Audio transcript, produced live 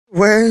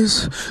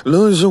ways,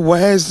 lose your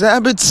ways.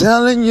 I've been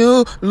telling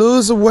you,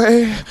 lose the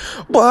way,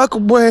 walk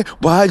away.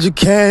 Why'd you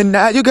care?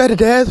 Now you got a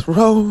death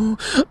row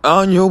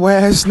on your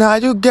waist. Now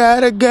you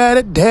gotta get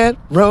a death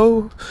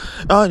row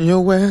on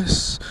your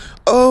waist.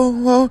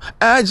 Oh,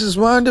 I just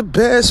want the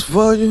best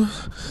for you.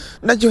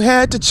 Now you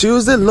had to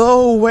choose the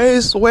low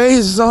ways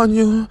on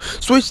you.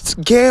 Switch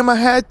the game, I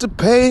had to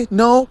pay,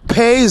 no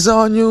pays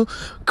on you.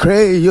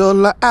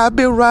 Crayola, I've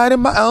been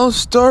writing my own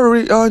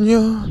story on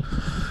you.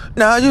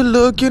 Now you're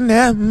looking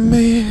at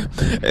me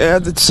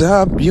at the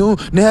top, you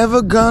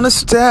never gonna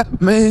stop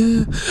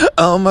me.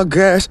 Oh my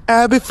gosh,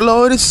 I be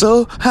floating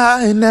so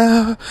high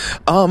now.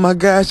 Oh my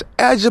gosh,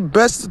 I just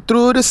busted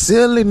through the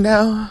ceiling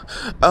now.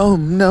 Oh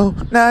no,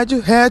 now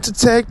you had to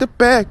take the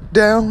back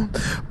down,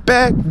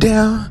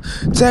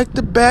 take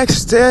the back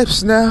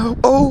steps now.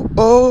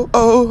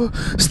 Oh,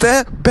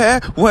 step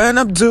back when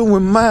I'm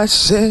doing my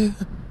shit.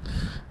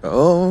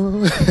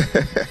 Oh.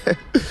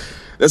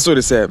 That's what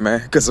it's at,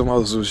 man. Cause some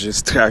of those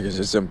just tracking,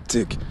 just some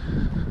tick.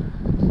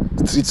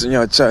 Streets on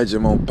y'all charge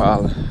them on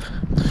power.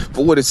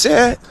 For what it's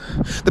at,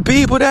 the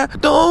people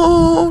that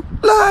don't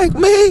like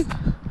me,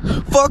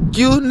 fuck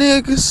you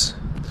niggas.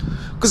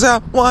 Cause I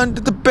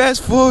wanted the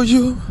best for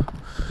you.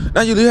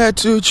 Now you had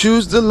to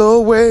choose the low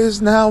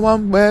ways. Now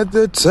I'm at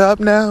the top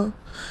now.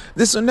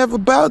 This one never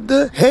about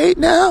the hate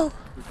now.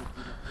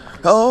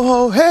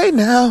 Oh, hey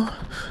now.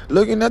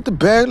 Looking at the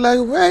bag like,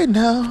 wait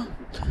now.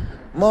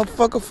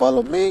 Motherfucker,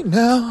 follow me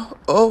now.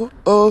 Oh,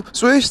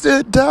 switch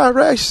the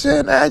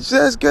direction. I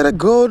just gotta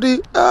go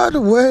the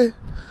other way.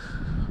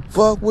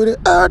 Fuck with the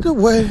other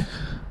way.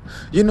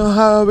 You know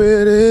how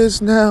it is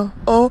now.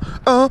 Oh.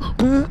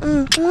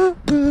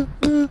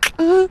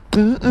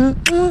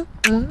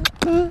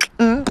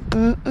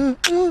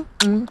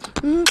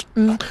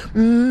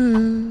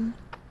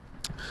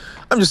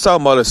 I'm just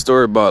talking about a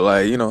story about,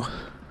 like, you know,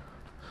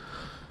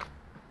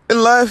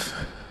 in life,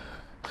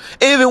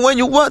 even when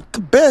you want the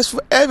best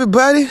for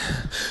everybody,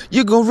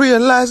 you gon'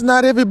 realize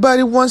not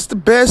everybody wants the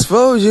best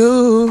for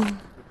you.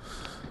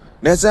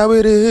 That's how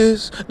it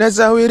is.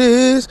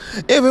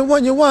 Even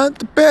when you want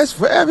the best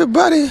for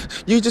everybody,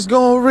 you just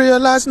gon'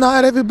 realize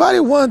not everybody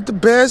want the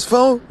best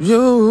for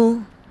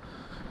you.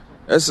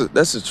 That's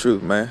the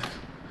truth, man.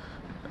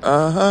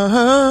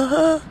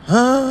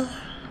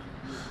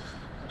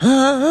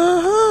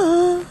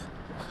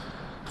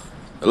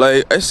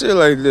 Like, I say it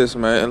like this,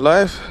 man. In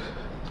life,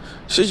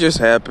 shit just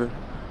happen.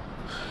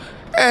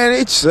 And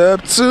it's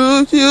up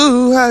to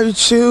you how you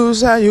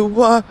choose, how you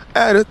walk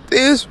out of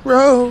this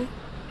road.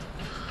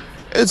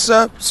 It's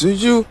up to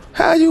you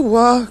how you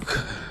walk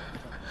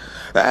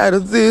out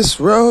of this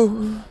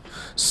road.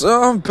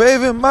 So I'm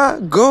paving my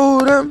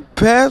golden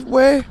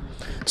pathway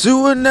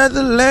to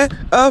another land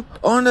up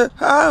on the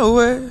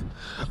highway.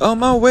 On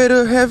my way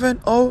to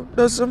heaven, oh,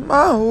 those are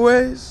my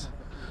ways.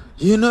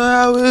 You know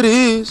how it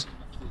is.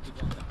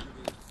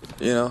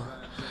 You know,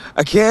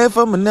 I came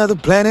from another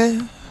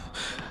planet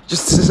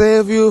just to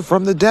save you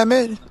from the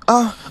damage.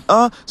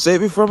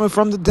 Save you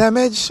from the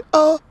damage.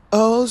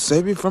 Oh,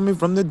 save you from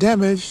the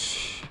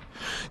damage.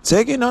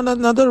 Taking on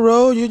another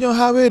road, you know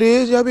how it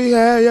is. Yeah, we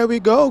have, yeah, we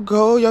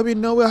go. Yeah, we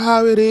know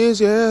how it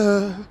is,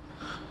 yeah.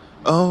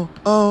 Oh.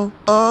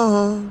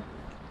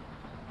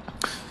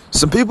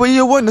 Some people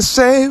you want to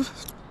save,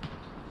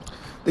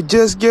 they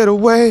just get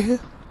away.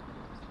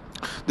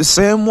 The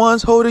same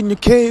ones holding your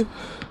cape,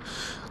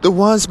 the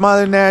ones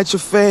smiling at your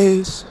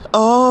face.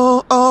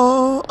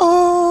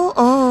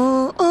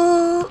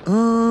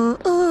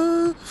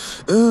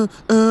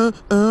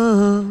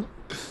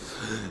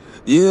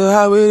 Yeah,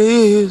 how it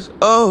is.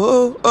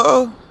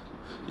 Oh.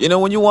 You know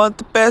when you want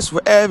the best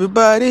for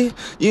everybody,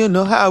 you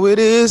know how it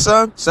is.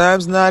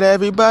 Sometimes not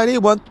everybody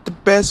want the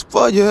best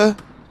for you.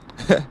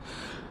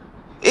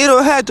 It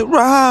don't have to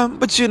rhyme,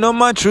 but you know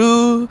my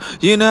truth.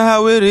 You know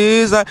how it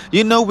is.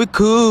 You know we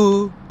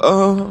cool.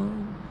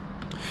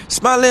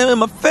 Smiling in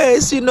my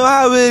face, you know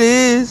how it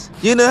is.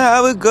 You know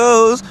how it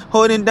goes.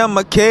 Holding down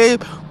my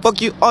cape.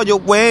 Fuck you all your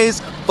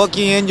ways. Fuck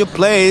you in your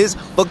place.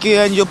 Fuck you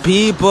and your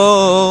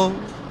people.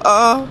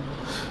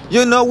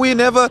 You know we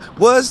never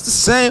was the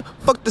same.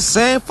 Fuck the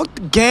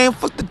game,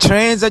 fuck the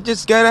trains. I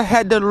just gotta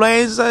have the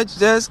lanes. I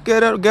just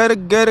gotta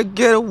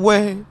get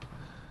away.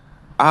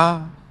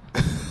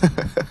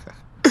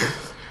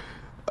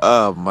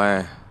 Oh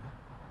man.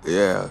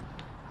 Yeah.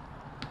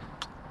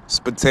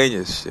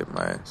 Spontaneous shit,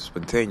 man.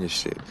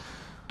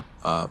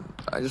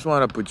 I just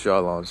want to put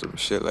y'all on some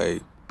shit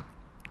like,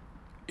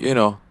 you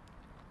know,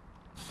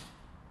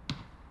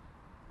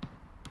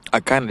 I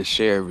kind of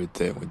share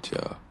everything with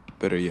y'all.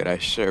 Better yet, I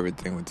share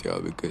everything with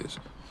y'all because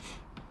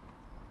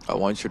I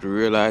want you to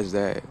realize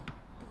that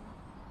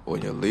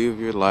when you live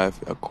your life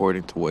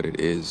according to what it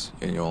is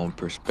in your own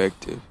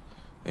perspective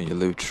and you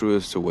live true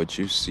as to what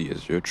you see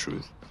as your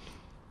truth,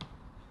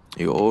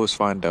 you always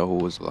find out who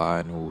was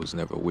lying, who was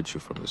never with you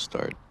from the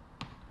start.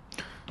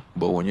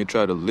 But when you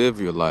try to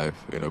live your life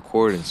in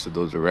accordance to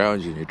those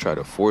around you and you try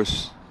to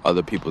force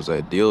other people's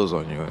ideals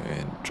on you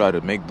and try to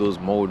make those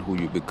mold who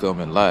you become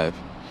in life,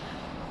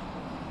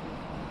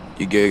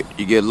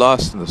 you get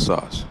lost in the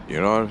sauce.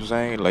 You know what I'm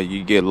saying? Like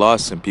you get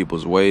lost in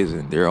people's ways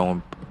and their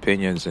own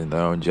opinions and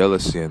their own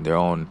jealousy and their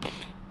own,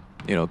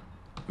 you know,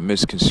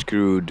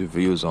 misconstrued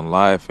views on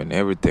life and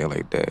everything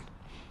like that.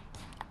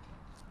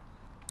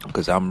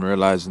 Because I'm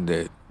realizing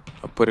that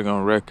I'm putting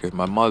on record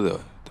my mother,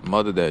 the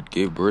mother that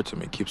gave birth to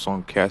me, keeps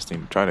on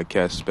trying to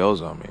cast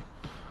spells on me.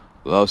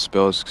 Love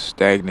spells,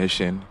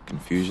 stagnation,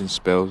 confusion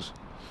spells,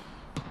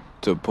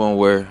 to a point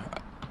where,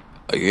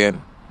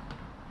 again,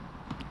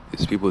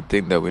 these people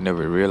think that we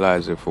never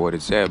realize it for what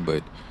it's at,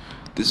 but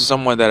this is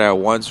someone that I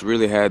once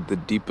really had the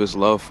deepest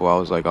love for. I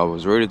was like, I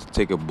was ready to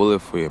take a bullet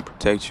for you and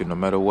protect you no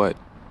matter what.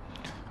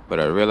 But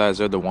I realized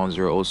they're the ones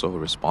who are also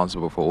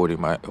responsible for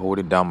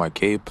holding down my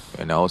cape.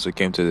 And I also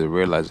came to the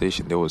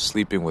realization they were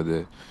sleeping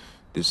with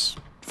this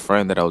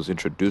friend that I was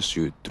introduced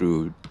to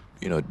through,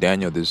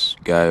 Daniel, this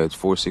guy at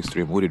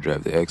 463 Moody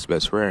Drive, the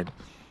ex-best friend,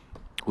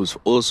 who's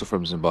also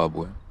from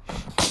Zimbabwe.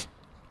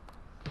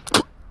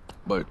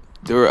 But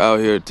they were out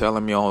here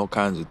telling me all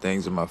kinds of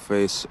things in my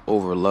face,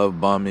 over love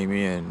bombing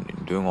me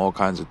and doing all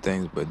kinds of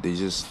things. But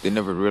they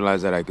never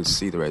realized that I could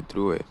see right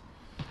through it.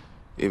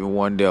 Even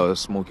one day I was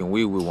smoking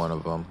weed with one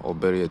of them, or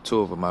better yet, two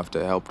of them,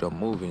 after I helped them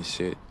move and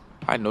shit.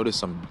 I noticed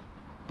some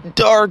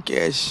dark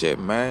ass shit,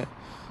 man.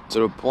 To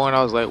the point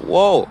I was like,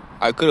 whoa.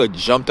 I could have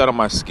jumped out of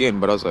my skin,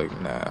 but I was like,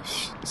 nah,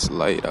 it's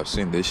light. I've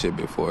seen this shit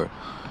before.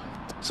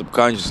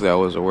 Subconsciously, I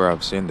was aware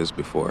I've seen this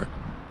before.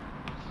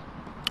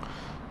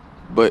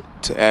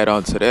 But to add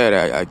on to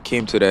that, I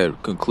came to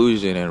that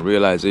conclusion and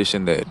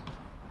realization that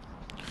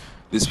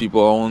these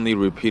people are only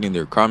repeating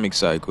their karmic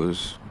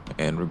cycles.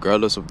 And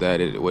regardless of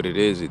that, what it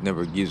is, it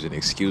never gives an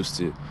excuse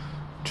to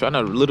trying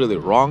to literally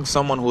wrong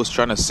someone who's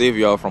trying to save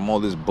y'all from all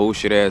this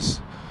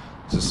bullshit-ass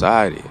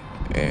society.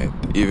 And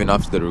even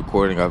after the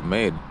recording I've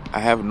made, I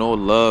have no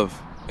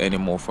love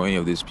anymore for any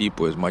of these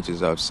people, as much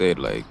as I've said,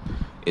 like,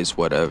 it's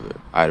whatever.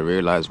 I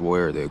realize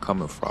where they're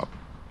coming from.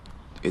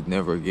 It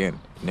never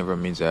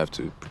means I have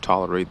to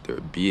tolerate their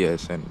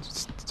BS and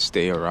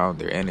stay around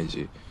their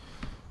energy.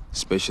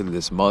 Especially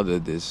this mother,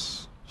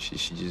 she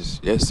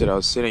just, yesterday I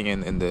was sitting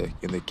in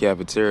the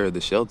cafeteria of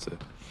the shelter,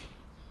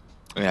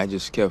 and I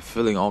just kept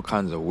feeling all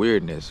kinds of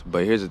weirdness.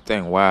 But here's the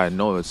thing, why I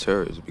know it's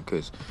her is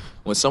because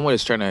when someone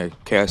is trying to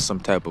cast some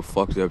type of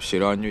fucked up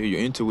shit on you, your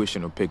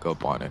intuition will pick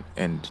up on it.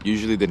 And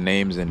usually the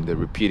names and the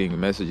repeating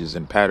messages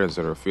and patterns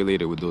that are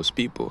affiliated with those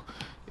people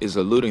is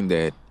alluding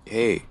that,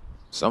 hey,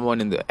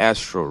 someone in the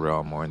astral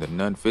realm or in the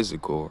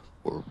non-physical,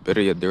 or better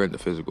yet, they're in the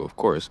physical, of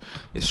course,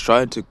 is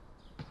trying to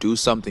do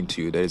something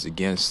to you that is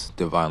against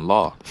divine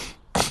law.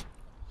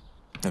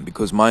 And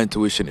because my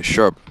intuition is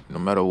sharp, no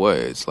matter what,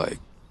 it's like,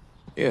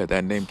 yeah,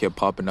 that name kept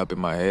popping up in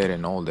my head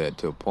and all that,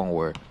 to a point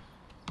where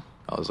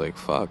I was like,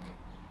 fuck,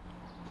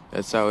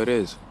 that's how it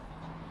is.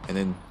 And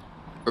then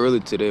early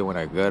today when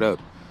I got up,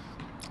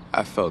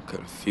 I felt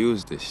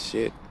confused as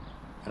shit.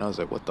 And I was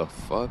like, what the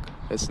fuck?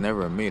 That's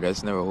never me.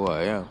 That's never who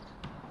I am.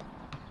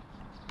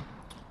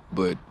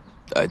 But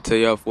I tell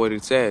you off what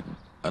it's at.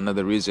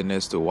 Another reason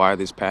as to why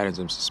these patterns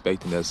I'm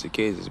suspecting that's the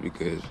case is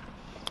because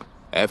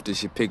after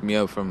she picked me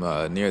up from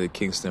near the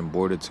Kingston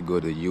border to go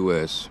to the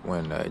U.S.,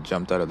 when I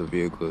jumped out of the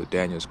vehicle,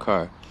 Daniel's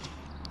car,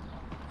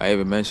 I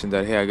even mentioned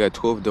that, hey, I got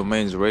 12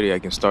 domains ready. I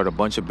can start a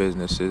bunch of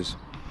businesses.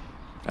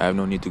 I have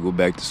no need to go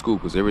back to school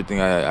because everything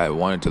I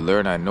wanted to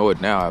learn, I know it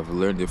now. I've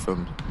learned it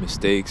from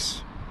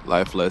mistakes,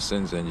 life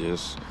lessons, and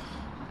just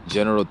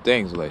general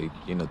things, like,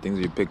 things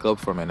you pick up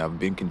from. And I've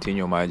been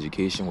continuing my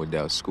education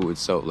without school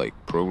itself, like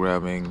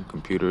programming,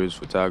 computers,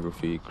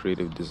 photography,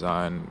 creative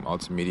design,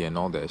 multimedia, and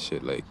all that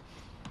shit. Like,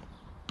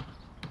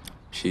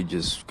 she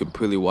just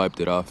completely wiped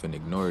it off and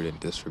ignored it and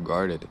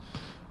disregarded it.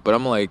 But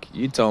I'm like,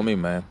 you tell me,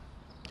 man,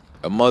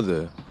 a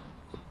mother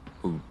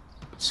who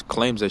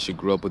claims that she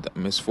grew up with the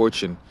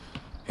misfortune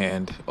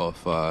hand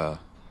of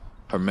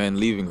her man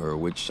leaving her,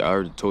 which I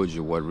already told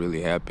you what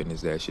really happened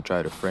is that she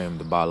tried to frame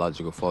the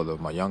biological father of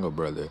my younger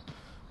brother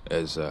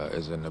as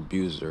an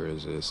abuser,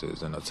 as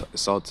an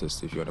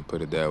assaultist, if you want to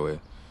put it that way,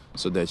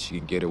 so that she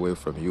can get away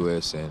from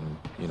U.S. and,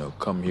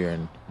 come here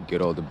and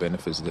get all the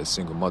benefits that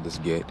single mothers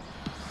get.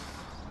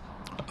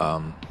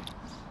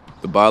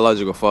 The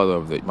biological father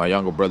of my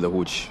younger brother,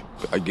 which,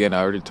 again,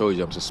 I already told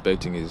you I'm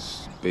suspecting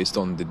is based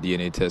on the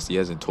DNA test. He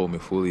hasn't told me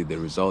fully the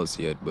results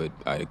yet, but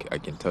I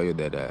can tell you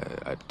that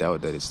I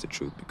doubt that it's the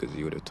truth, because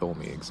he would have told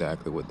me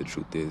exactly what the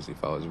truth is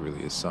if I was really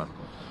his son.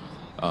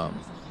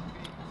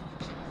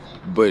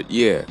 But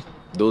yeah,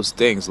 those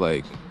things,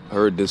 like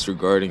her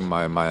disregarding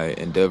my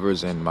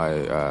endeavors and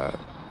my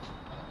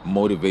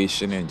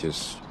motivation, and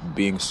just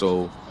being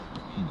so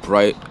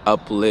bright,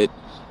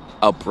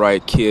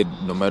 upright kid,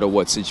 no matter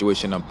what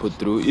situation I'm put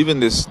through. Even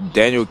this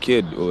Daniel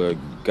kid, or a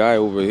guy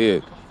over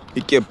here,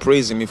 he kept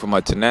praising me for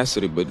my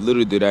tenacity, but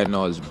little did I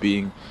know I was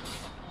being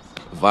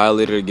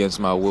violated against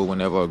my will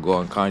whenever I go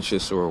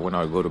unconscious, or when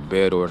I go to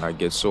bed, or when I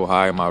get so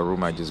high in my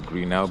room I just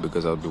green out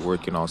because I'll be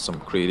working on some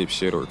creative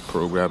shit or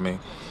programming.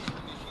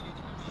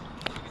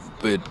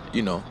 But,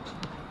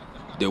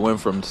 they went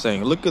from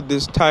saying, look at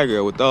this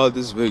tiger with all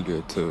this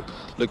vigor, to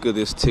look at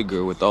this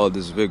tigger with all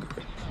this vigor.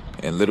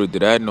 And little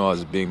did I know I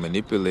was being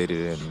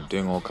manipulated and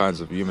doing all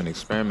kinds of human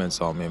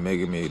experiments on me,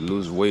 making me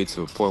lose weight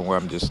to a point where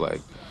I'm just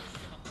like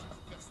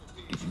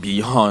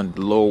beyond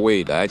low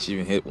weight. I actually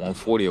even hit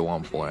 140 at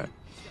one point.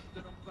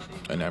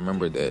 And I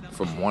remember that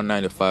from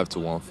 195 to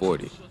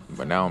 140.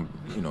 But now I'm,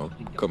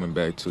 coming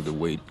back to the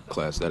weight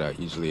class that I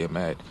usually am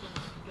at.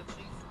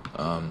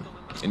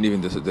 And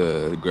even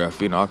the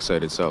graphene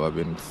oxide itself, I've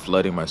been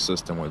flooding my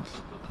system with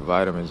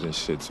vitamins and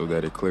shit so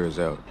that it clears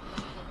out.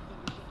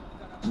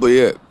 But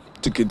yeah,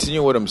 to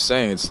continue what I'm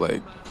saying, it's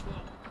like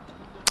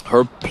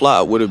her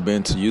plot would have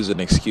been to use an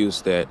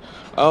excuse that,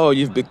 oh,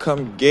 you've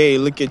become gay,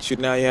 look at you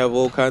now, you have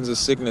all kinds of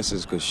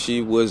sicknesses, because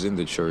she was in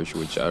the church,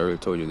 which I already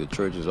told you, the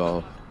church is all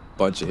a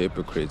bunch of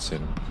hypocrites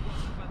and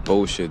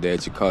bullshit. They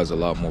actually cause a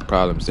lot more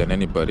problems than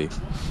anybody.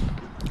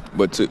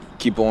 But to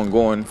keep on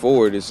going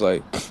forward, it's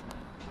like,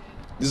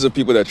 these are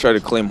people that try to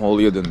claim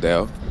holier than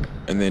thou,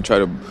 and then try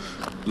to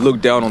look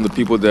down on the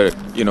people that,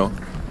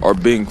 are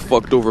being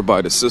fucked over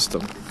by the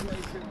system.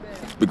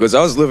 Because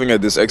I was living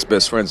at this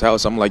ex-best friend's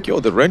house. I'm like,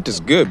 yo, the rent is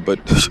good. But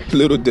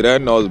little did I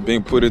know I was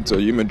being put into a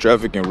human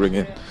trafficking ring.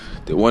 And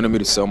they wanted me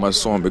to sell my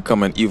soul and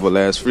become an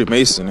evil-ass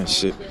Freemason and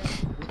shit.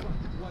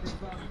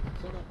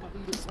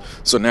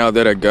 So now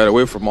that I got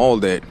away from all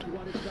that,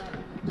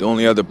 the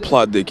only other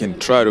plot they can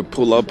try to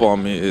pull up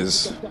on me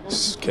is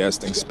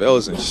casting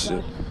spells and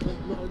shit.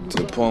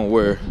 To the point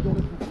where,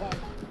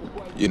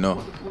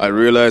 I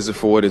realize it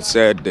for what it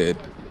said that,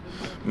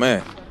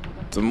 man,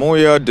 the more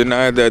y'all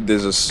deny that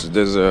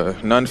there's a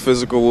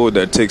non-physical world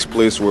that takes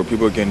place where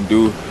people can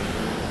do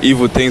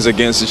evil things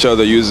against each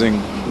other using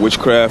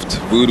witchcraft,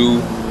 voodoo,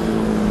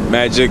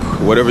 magic,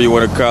 whatever you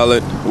want to call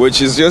it,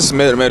 which is just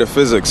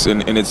metaphysics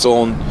in its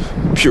own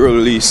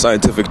purely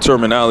scientific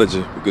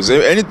terminology. Because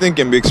anything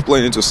can be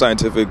explained into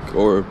scientific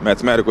or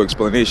mathematical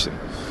explanation.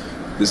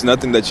 There's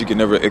nothing that you can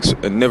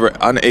never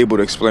unable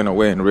to explain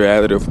away in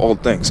reality of all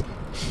things.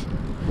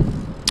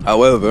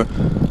 However,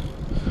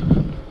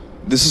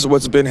 this is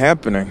what's been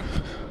happening.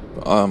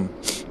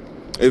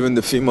 Even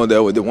the female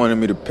that they wanted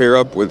me to pair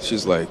up with,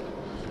 she's like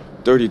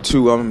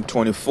 32, I'm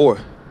 24.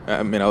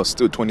 I mean, I was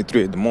still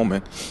 23 at the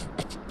moment.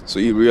 So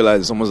you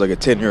realize it's almost like a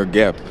 10-year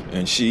gap.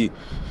 And she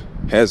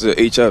has a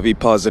HIV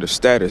positive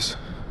status.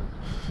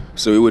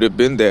 So it would have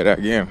been that,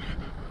 again,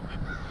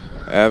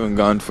 I haven't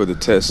gone for the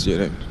test yet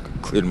and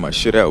cleared my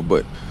shit out.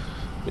 But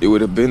it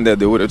would have been that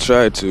they would have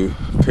tried to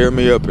pair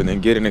me up and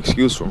then get an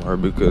excuse from her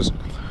because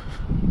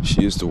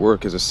she used to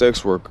work as a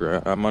sex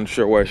worker. I'm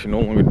unsure why she no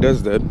longer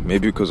does that.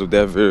 Maybe because of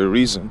that very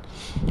reason.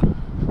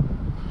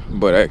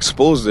 But I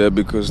exposed that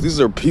because these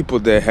are people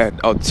that had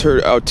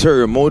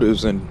ulterior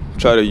motives and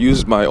try to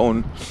use my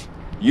own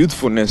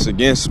youthfulness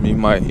against me,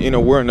 my inner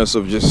awareness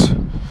of just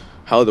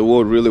how the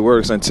world really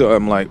works, until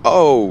I'm like,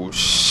 oh,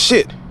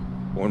 shit.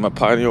 When my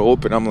pioneer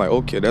opened, I'm like,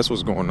 okay, that's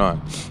what's going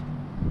on.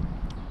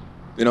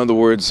 In other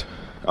words,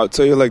 I'll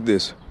tell you like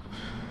this.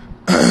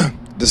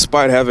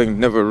 Despite having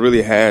never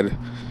really had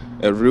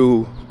a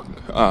real,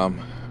 a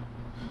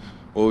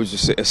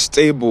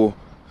stable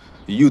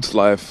youth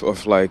life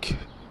of like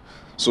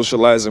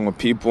socializing with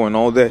people and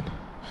all that,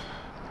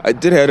 I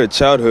did have a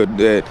childhood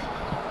that,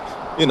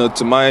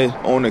 to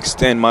my own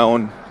extent, my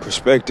own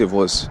perspective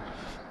was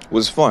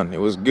fun. It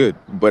was good.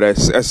 But I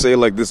say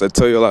like this, I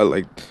tell you a lot,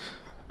 like,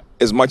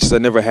 as much as I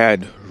never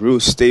had real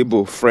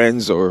stable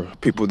friends or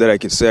people that I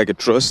could say I could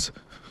trust,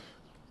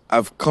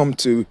 I've come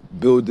to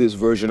build this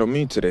version of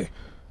me today.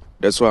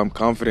 That's why I'm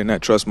confident I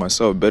trust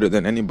myself better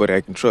than anybody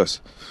I can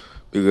trust.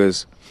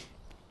 Because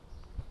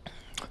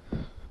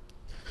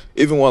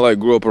even while I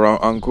grew up around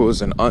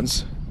uncles and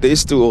aunts, they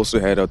still also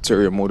had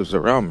ulterior motives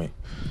around me.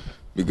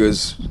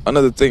 Because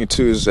another thing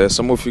too is that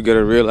some of you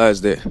gotta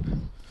realize that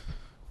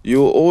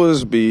you'll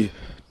always be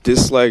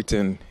disliked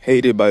and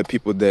hated by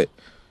people that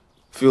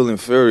feel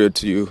inferior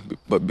to you.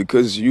 But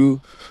because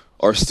you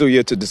are still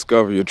yet to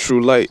discover your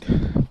true light,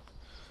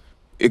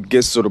 it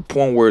gets to the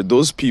point where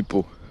those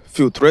people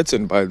feel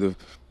threatened by the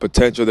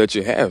potential that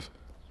you have.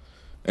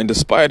 And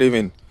despite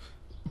even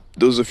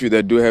those of you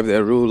that do have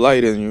that real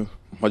light in you,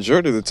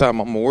 majority of the time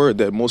I'm aware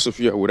that most of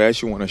you would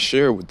actually want to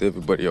share with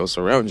everybody else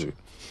around you.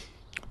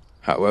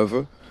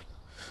 However,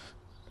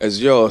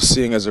 as y'all are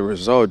seeing as a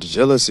result,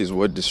 jealousy is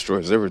what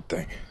destroys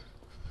everything.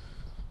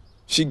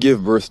 She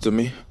gave birth to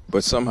me,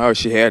 but somehow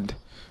she had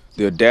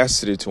the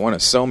audacity to want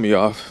to sell me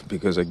off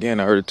because, again,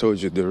 I already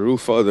told you, the real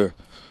father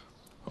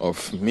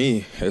of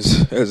me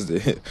as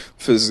the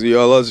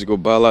physiological,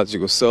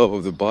 biological self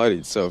of the body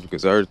itself,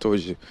 because I already told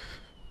you,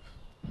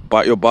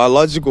 but your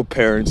biological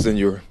parents and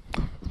your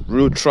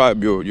real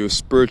tribe, your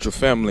spiritual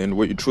family and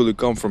where you truly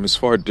come from is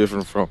far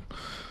different from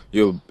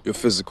your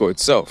physical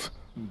itself.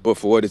 But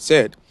for what it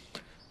said,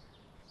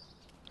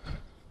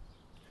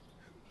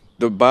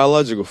 the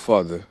biological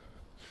father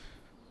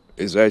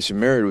is actually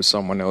married with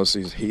someone else.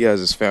 He has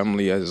his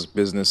family, he has his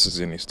businesses,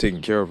 and he's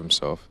taking care of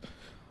himself.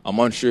 I'm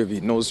unsure if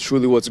he knows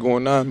truly what's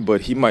going on,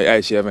 but he might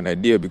actually have an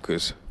idea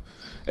because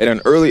at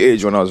an early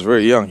age when I was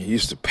very young, he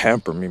used to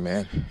pamper me,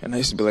 man. And I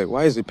used to be like,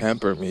 why is he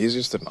pampering me? He's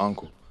just an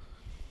uncle.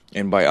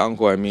 And by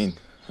uncle, I mean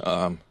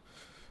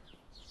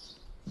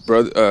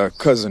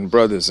cousin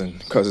brothers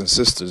and cousin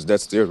sisters.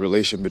 That's their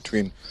relation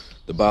between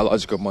the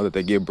biological mother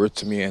that gave birth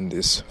to me and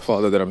this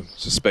father that I'm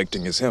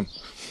suspecting is him.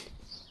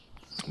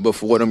 But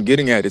for what I'm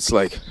getting at, it's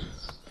like,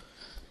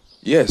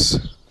 yes,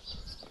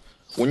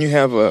 when you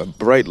have a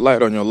bright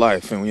light on your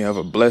life and when you have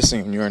a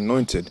blessing and you're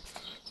anointed,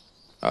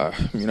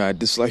 I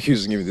dislike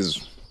using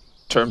these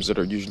terms that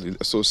are usually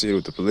associated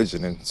with the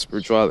religion and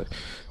spirituality.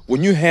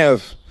 When you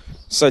have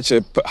such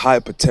a high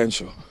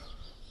potential,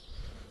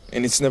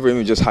 and it's never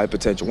even just high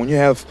potential, when you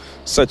have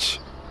such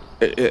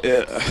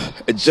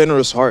a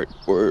generous heart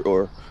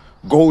or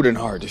golden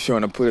heart, if you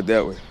want to put it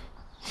that way,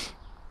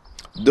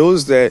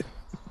 those that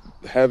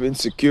have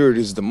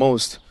insecurities the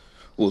most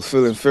will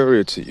feel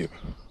inferior to you.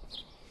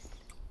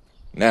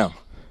 Now,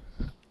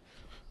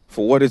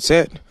 for what it's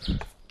at,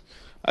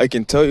 I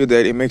can tell you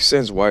that it makes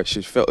sense why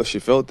she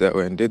felt that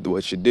way and did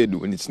what she did,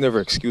 and it's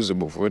never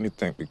excusable for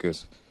anything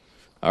because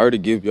I already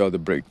gave y'all the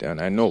breakdown.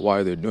 I know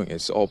why they're doing it.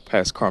 It's all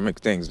past karmic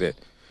things that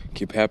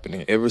keep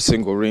happening. Every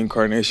single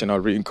reincarnation I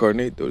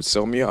reincarnate, they would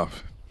sell me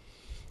off.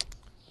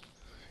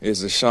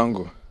 It's a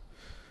Shango.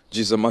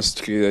 Jesus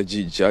must clear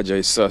Jaja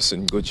Isas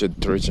and go to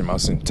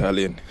Terjimas in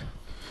Italian.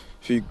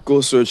 If you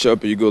go search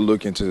up and you go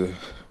look into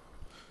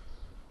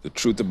the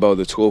truth about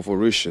the 12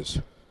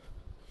 Orishas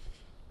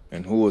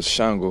and who was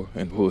Shango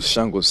and who was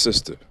Shango's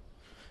sister.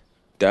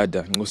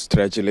 Dada,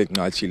 Ngustrajile,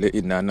 Ngachile,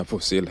 Inana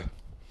Fosila.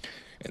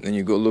 And then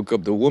you go look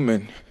up the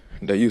woman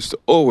that used to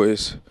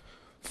always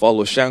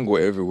follow Shango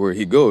everywhere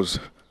he goes.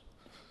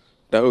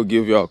 That will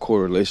give you a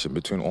correlation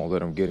between all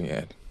that I'm getting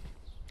at.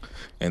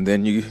 And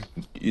then you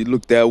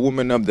look that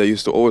woman up that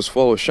used to always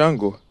follow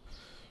Shango,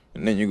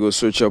 and then you go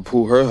search up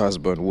who her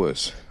husband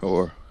was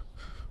or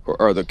her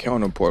other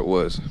counterpart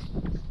was,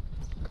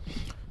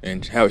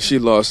 and how she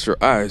lost her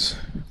eyes,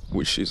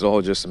 which is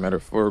all just a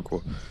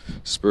metaphorical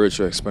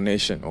spiritual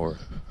explanation, or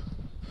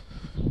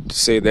to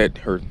say that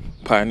her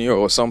pioneer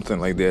or something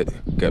like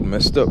that got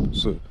messed up.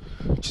 So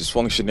she's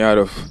functioning out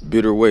of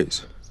bitter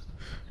ways.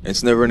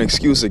 It's never an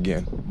excuse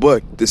again.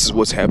 But this is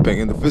what's happening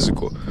in the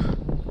physical.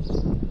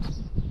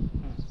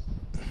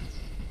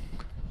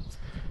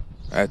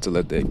 I had to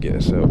let that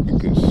gas out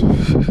because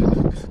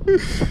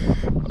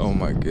oh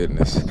my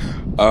goodness.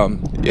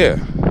 Yeah.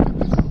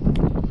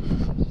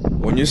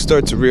 When you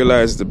start to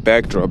realize the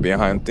backdrop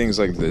behind things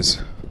like this,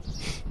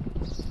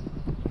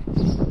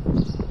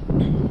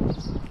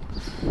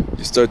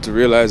 you start to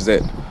realize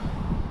that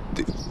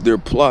their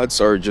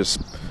plots are just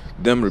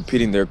them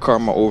repeating their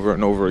karma over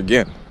and over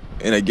again.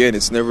 And again,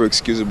 it's never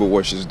excusable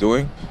what she's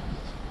doing,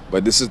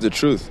 but this is the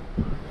truth.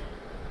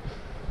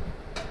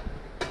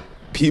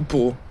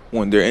 People,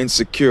 when they're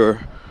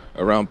insecure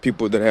around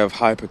people that have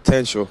high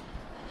potential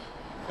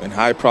and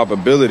high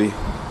probability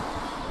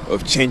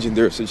of changing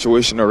their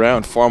situation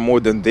around far more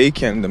than they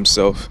can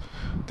themselves,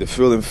 they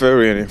feel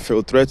inferior and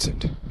feel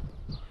threatened.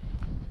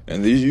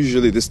 And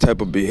usually this type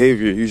of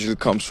behavior usually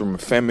comes from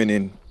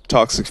feminine,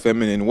 toxic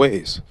feminine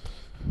ways.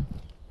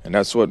 And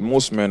that's what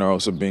most men are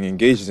also being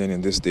engaged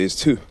in these days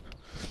too.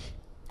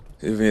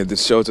 Even at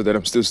this shelter that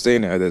I'm still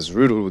staying at, that's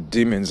riddled with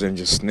demons and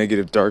just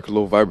negative, dark,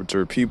 low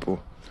vibratory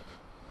people.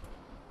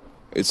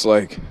 It's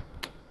like,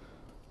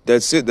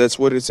 that's it. That's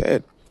what it's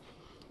at.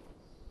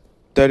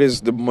 That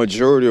is the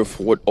majority of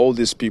what all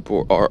these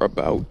people are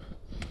about.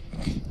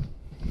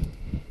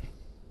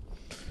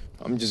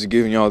 I'm just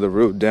giving y'all the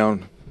real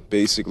down,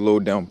 basic, low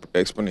down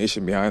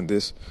explanation behind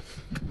this.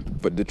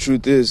 But the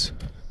truth is,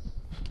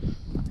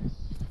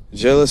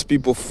 jealous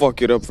people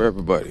fuck it up for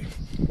everybody.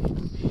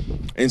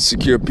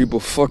 Insecure people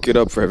fuck it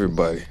up for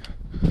everybody.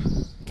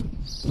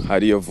 How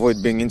do you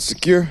avoid being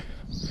insecure?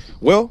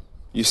 Well,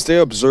 you stay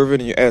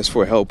observant and you ask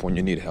for help when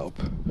you need help.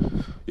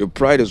 Your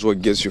pride is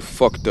what gets you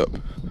fucked up.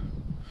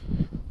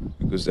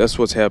 Because that's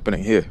what's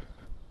happening here.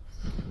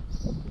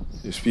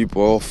 These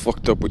people are all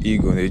fucked up with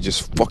ego and they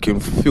just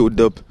fucking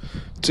filled up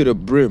to the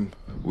brim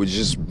with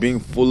just being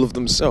full of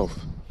themselves.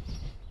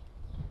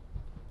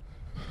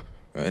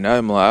 And I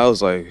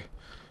was like,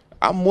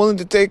 I'm willing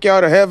to take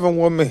y'all to heaven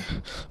with me.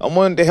 I'm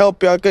willing to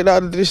help y'all get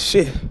out of this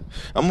shit.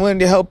 I'm willing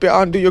to help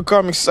y'all undo your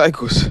karmic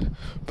cycles.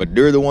 But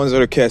they're the ones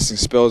that are casting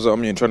spells on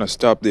me and trying to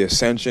stop the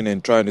ascension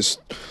and trying to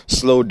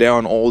slow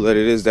down all that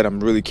it is that I'm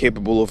really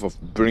capable of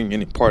bringing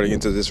any party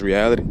into this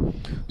reality.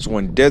 So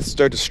when death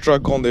starts to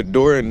strike on their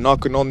door and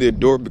knocking on their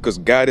door because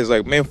God is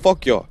like, man,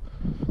 fuck y'all.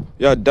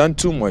 Y'all done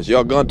too much.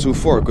 Y'all gone too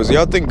far. Because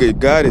y'all think that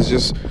God is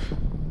just,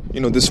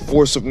 this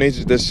force of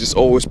nature that's just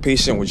always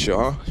patient with you,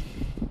 huh?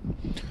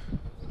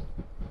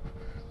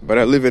 But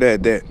I leave it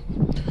at that.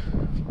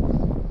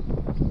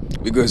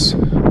 Because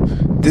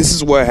this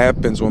is what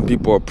happens when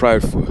people are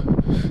prideful.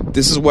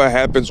 This is what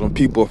happens when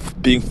people are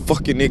being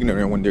fucking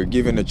ignorant when they're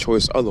given a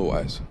choice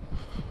otherwise.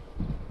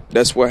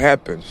 That's what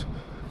happens.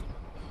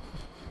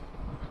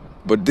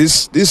 But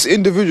this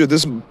individual,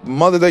 this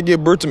mother that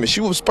gave birth to me,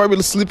 she was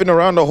probably sleeping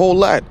around a whole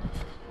lot.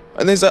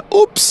 And then it's like,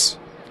 oops.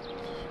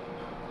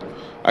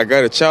 I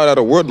got a child out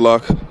of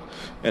wedlock,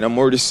 and I'm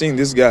already seeing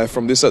this guy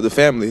from this other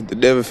family, the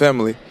David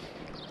family.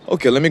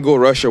 Okay, let me go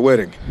rush her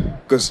wedding.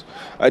 Because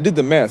I did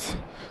the math.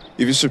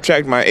 if you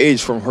subtract my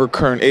age from her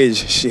current age,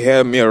 she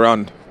had me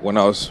around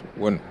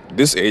when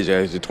this age,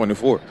 actually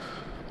 24.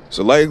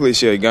 So likely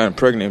she had gotten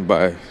pregnant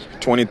by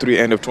 23,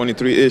 end of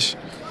 23-ish.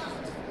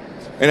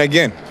 And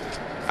again,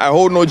 I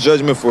hold no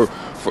judgment for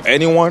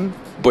anyone,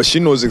 but she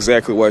knows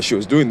exactly why she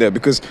was doing that.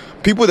 Because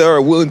people that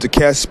are willing to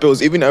cast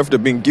spells, even after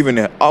being given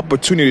an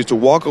opportunity to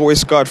walk away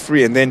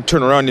scot-free and then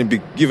turn around and be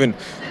given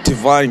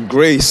divine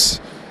grace,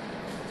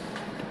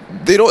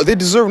 they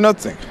deserve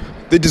nothing.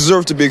 They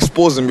deserve to be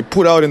exposed and be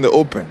put out in the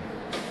open.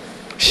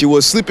 She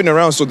was sleeping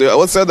around, so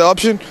what's the other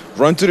option?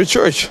 Run to the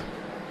church.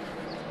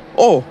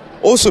 Oh,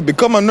 also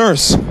become a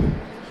nurse.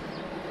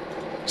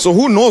 So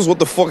who knows what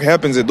the fuck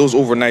happens at those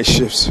overnight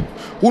shifts?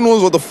 Who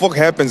knows what the fuck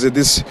happens at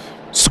these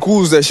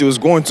schools that she was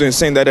going to and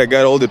saying that I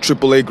got all the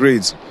AAA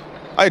grades?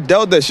 I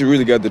doubt that she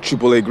really got the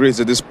AAA grades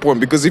at this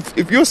point, because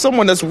if you're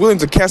someone that's willing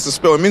to cast a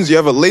spell, it means you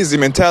have a lazy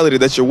mentality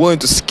that you're willing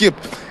to skip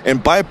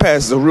and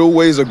bypass the real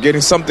ways of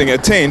getting something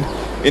attained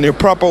in a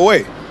proper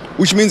way.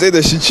 Which means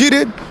either she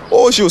cheated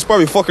or she was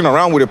probably fucking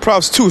around with the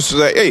props too. So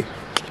like, hey,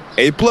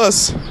 A+,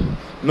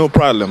 no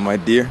problem, my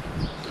dear.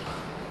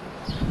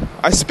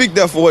 I speak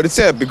that for what it's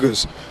at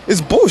because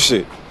it's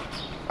bullshit.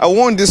 I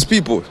warned these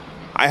people.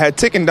 I had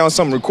taken down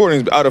some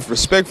recordings out of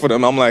respect for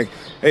them. I'm like,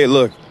 hey,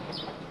 look,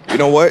 you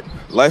know what?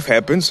 Life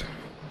happens.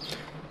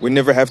 We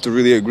never have to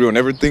really agree on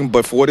everything,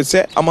 but for what it's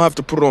at, I'm gonna have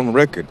to put it on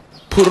record,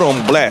 put it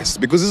on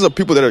blast, because these are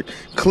people that are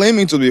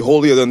claiming to be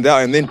holier than thou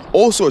and then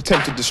also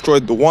attempt to destroy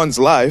the one's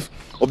life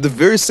of the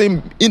very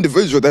same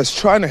individual that's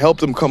trying to help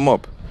them come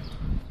up.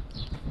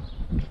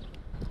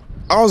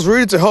 I was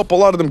ready to help a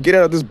lot of them get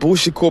out of this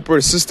bullshit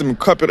corporate system and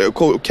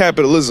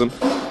capitalism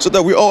so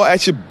that we all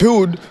actually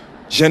build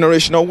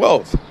generational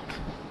wealth.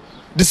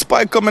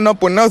 Despite coming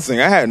up with nothing.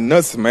 I had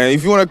nothing, man.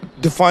 If you want to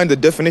define the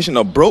definition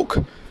of broke,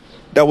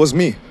 that was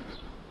me.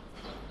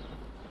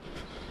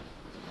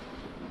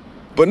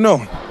 But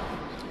no,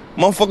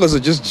 motherfuckers are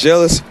just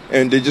jealous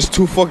and they're just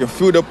too fucking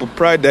filled up with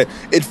pride that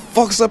it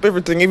fucks up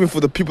everything, even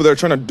for the people that are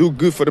trying to do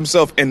good for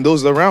themselves and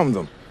those around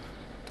them.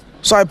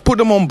 So I put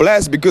them on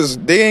blast because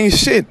they ain't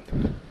shit.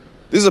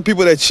 These are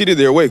people that cheated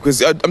their way.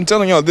 Because I'm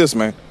telling y'all this,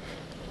 man.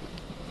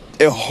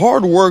 A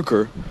hard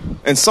worker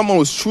and someone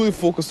who's truly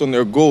focused on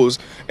their goals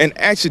and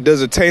actually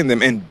does attain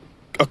them and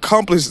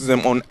accomplishes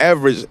them on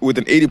average with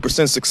an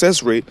 80%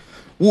 success rate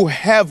will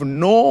have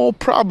no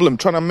problem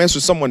trying to mess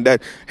with someone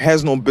that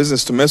has no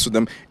business to mess with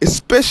them,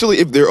 especially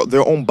if they're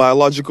their own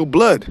biological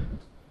blood.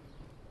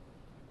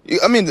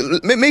 I mean,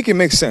 make it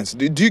make sense.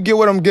 Do you get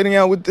what I'm getting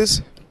at with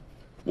this?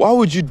 Why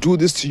would you do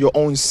this to your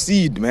own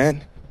seed,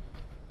 man?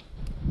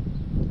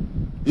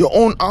 Your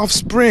own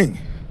offspring.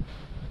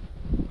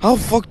 How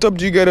fucked up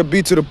do you gotta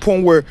be to the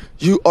point where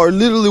you are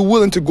literally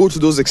willing to go to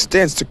those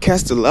extents to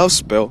cast a love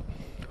spell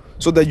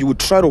so that you would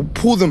try to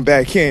pull them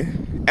back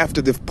in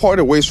after they've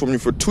parted ways from you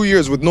for 2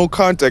 years with no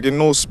contact and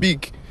no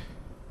speak?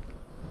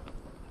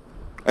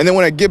 And then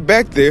when I get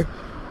back there,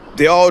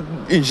 they all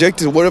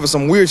injected whatever,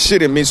 some weird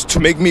shit in me to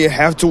make me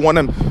have to want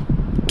to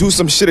do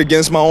some shit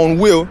against my own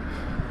will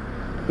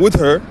with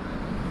her.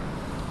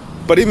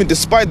 But even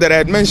despite that, I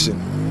had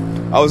mentioned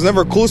I was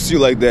never close to you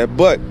like that,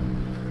 but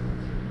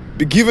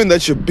given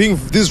that you're being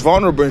this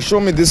vulnerable and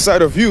showing me this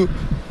side of you,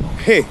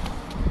 hey,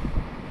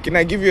 can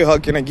I give you a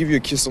hug? Can I give you a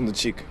kiss on the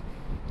cheek?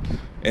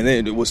 And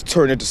then it was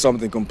turned into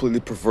something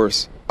completely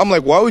perverse. I'm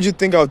like, why would you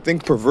think I would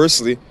think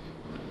perversely,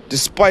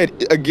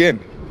 despite, again,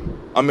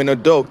 I'm an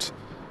adult?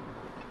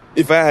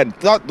 If I had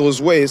thought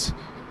those ways,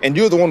 and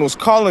you're the one who's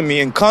calling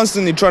me and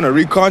constantly trying to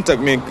recontact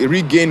me and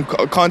regain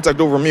contact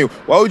over me,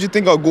 why would you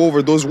think I'll go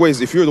over those ways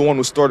if you're the one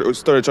who started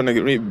trying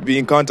to be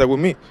in contact with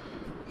me?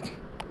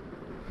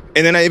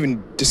 And then I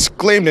even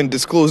disclaimed and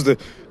disclosed the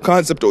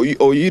concept of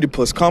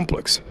Oedipus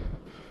complex,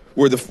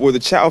 where the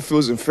child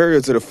feels inferior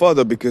to the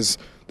father because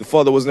the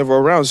father was never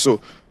around.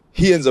 So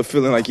he ends up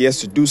feeling like he has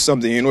to do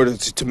something in order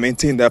to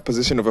maintain that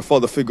position of a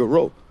father figure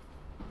role.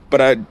 But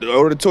I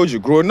already told you,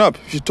 growing up,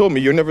 she told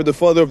me, you're never the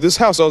father of this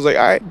house. I was like,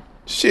 all right,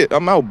 shit,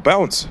 I'm out,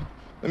 bounce.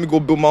 Let me go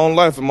build my own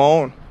life on my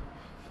own.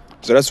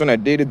 So that's when I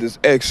dated this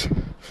ex,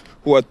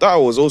 who I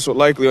thought was also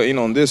likely in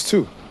on this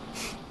too.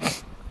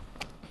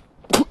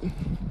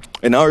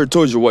 And I already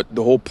told you what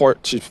the whole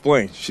part she's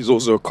playing. She's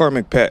also a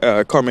karmic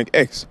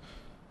ex.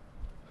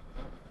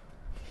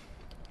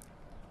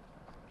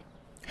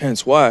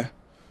 Hence why,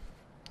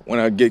 when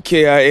I get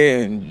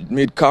KIA in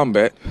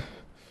mid-combat,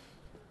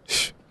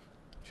 she'd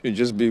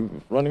just be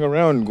running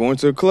around, going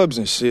to the clubs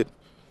and shit,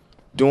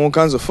 doing all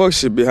kinds of fuck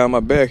shit behind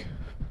my back.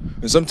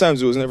 And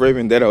sometimes it was never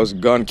even that I was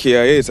gone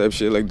KIA type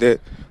shit like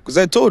that. Because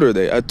I told her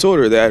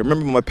that. I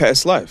remember my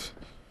past life.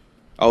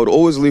 I would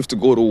always leave to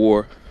go to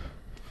war.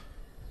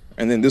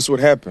 And then this would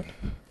happen.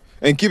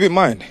 And keep in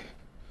mind,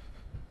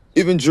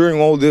 even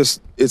during all this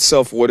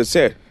itself, what it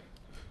said,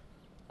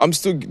 I'm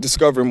still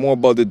discovering more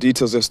about the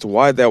details as to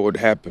why that would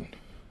happen.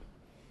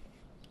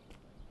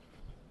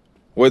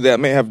 Whether I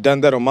may have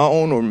done that on my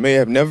own or may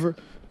have never,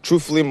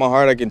 truthfully in my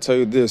heart, I can tell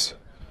you this.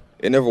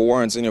 It never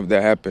warrants any of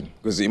that happen.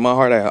 Because in my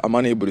heart, I'm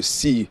unable to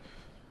see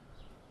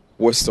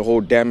what's the whole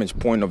damage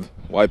point of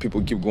why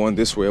people keep going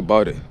this way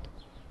about it.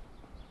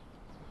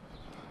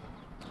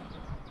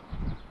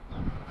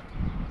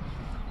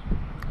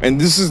 And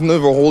this is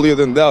never holier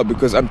than thou,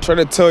 because I'm trying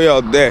to tell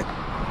y'all that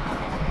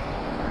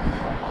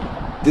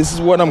this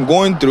is what I'm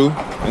going through,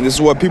 and this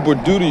is what people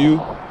do to you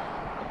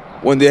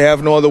when they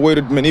have no other way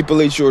to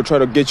manipulate you or try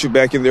to get you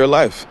back in their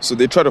life. So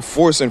they try to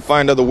force and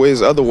find other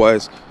ways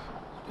otherwise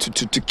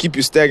to keep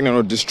you stagnant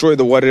or destroy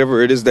the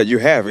whatever it is that you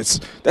have.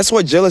 That's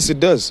what jealousy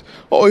does.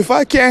 Oh, if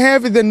I can't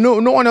have it, then no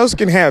one else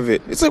can have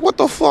it. It's like, what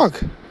the fuck?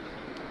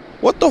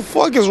 What the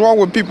fuck is wrong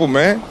with people,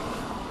 man?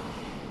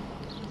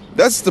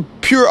 That's the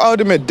pure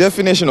ultimate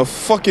definition of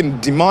fucking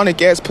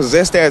demonic ass,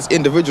 possessed ass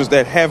individuals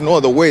that have no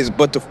other ways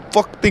but to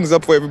fuck things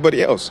up for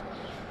everybody else.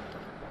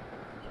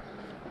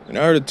 And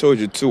I already told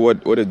you too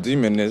what a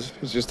demon is.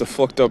 It's just a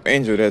fucked up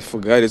angel that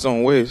forgot its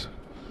own ways,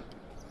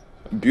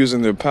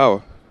 abusing their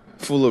power,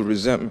 full of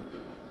resentment,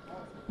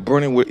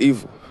 burning with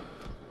evil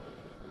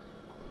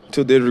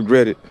till they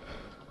regret it.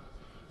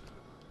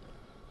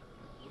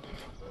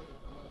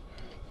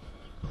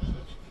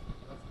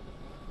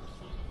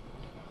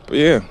 But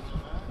yeah,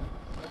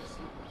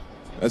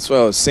 that's why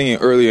I was singing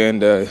earlier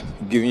and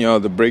giving y'all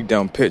the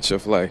breakdown pitch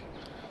of like,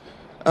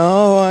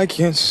 oh, I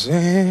can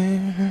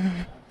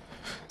sing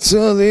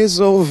till it's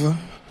over.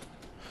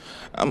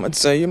 I'ma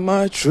tell you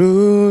my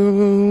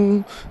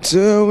truth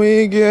till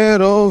we get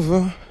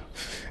over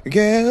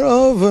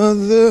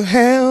the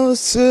hell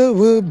till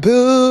we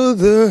build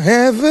the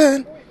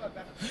heaven.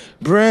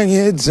 Bring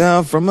it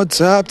down from the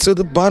top to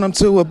the bottom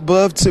to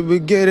above till we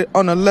get it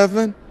on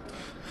 11.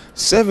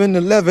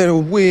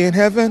 7-Eleven, we in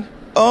heaven.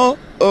 Oh,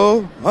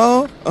 oh,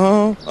 oh,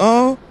 oh,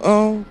 oh,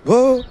 oh,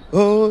 oh,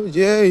 oh,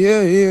 yeah,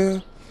 yeah, yeah.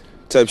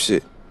 Type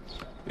shit,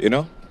 you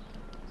know?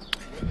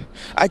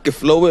 I can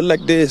flow it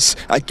like this.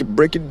 I can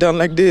break it down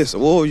like this.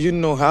 Oh, you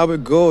know how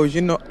it goes.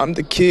 You know, I'm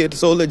the kid,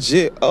 so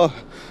legit. Oh.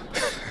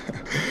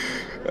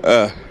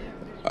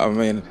 I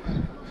mean,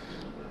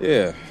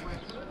 yeah.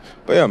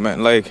 But yeah,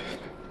 man, like,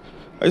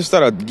 I just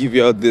thought I'd give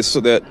y'all this so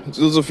that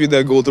those of you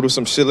that go through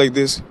some shit like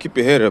this, keep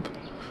your head up.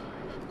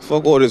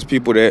 Fuck all these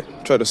people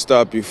that try to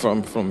stop you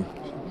from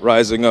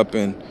rising up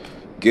and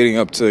getting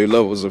up to your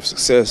levels of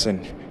success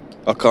and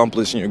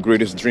accomplishing your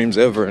greatest dreams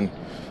ever and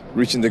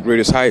reaching the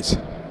greatest heights.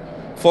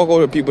 Fuck all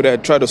the people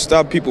that try to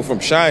stop people from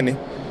shining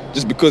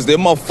just because their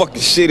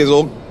motherfucking shit is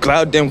all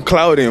goddamn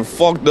cloudy and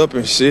fucked up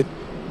and shit.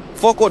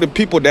 Fuck all the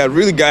people that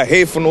really got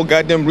hate for no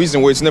goddamn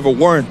reason where it's never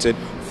warranted.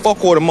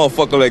 Fuck all the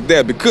motherfuckers like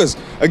that, because,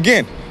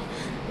 again,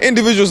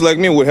 individuals like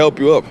me would help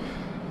you up.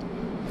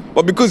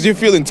 But because you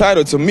feel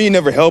entitled to me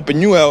never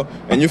helping you out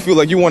and you feel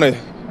like you want to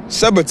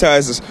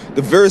sabotage this,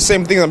 the very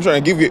same thing I'm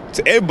trying to give you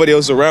to everybody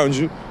else around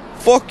you,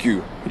 fuck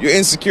you. You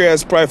insecure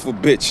ass prideful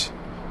bitch.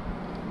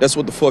 That's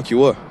what the fuck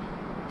you are.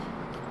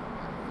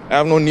 I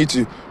have no need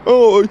to,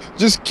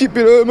 just keep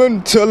it up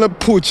until I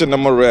put you on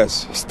my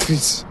ass.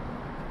 Streets.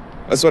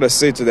 That's what I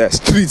say to that.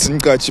 Streets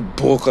and got your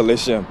boca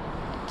leshem.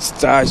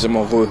 Stage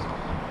my hood.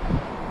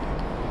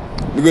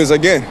 Because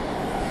again,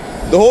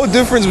 the whole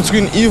difference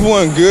between evil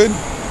and good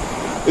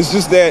is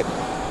just that,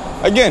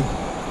 again,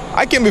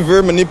 I can be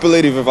very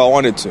manipulative if I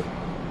wanted to.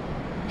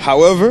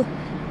 However,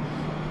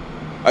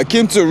 I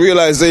came to a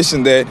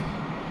realization that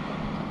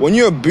when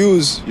you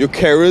abuse your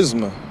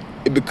charisma,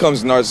 it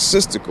becomes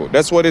narcissistical.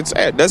 That's what it's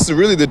at. That's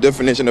really the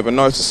definition of a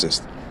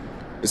narcissist.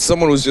 It's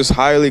someone who's just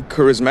highly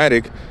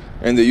charismatic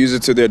and they use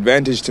it to their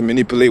advantage to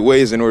manipulate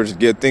ways in order to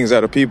get things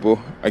out of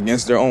people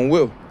against their own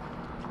will.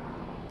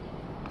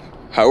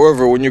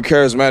 However, when you're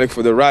charismatic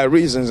for the right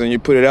reasons and you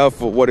put it out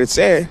for what it's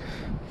at,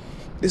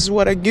 this is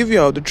what I give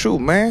y'all, the truth,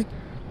 man.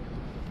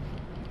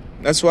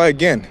 That's why,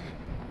 again,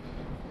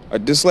 I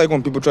dislike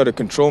when people try to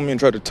control me and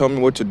try to tell me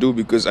what to do,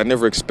 because I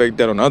never expect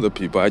that on other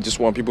people. I just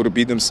want people to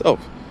be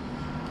themselves.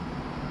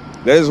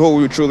 That is what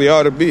we truly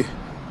ought to be.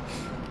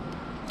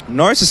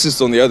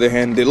 Narcissists, on the other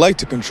hand, they like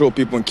to control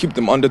people and keep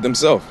them under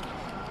themselves.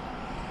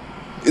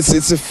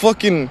 It's a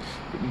fucking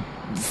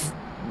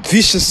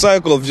vicious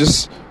cycle of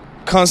just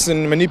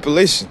constant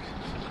manipulation.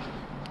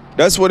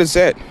 That's what it's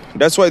at.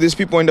 That's why these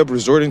people end up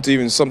resorting to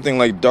even something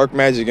like dark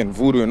magic and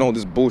voodoo and all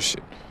this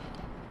bullshit.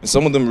 And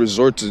some of them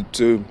resort to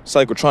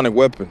psychotronic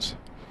weapons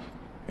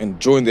and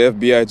join the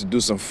FBI to do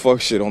some fuck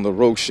shit on the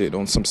rogue shit,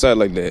 on some side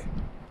like that.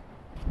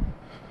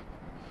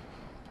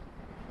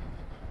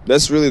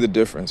 That's really the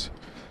difference.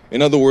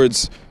 In other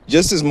words,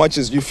 just as much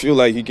as you feel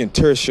like you can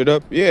tear shit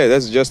up, yeah,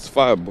 that's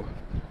justifiable.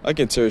 I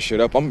can tear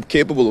shit up. I'm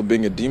capable of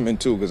being a demon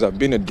too, because I've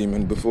been a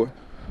demon before.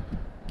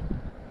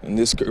 In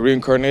this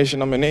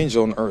reincarnation, I'm an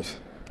angel on earth.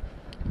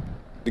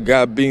 The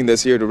God being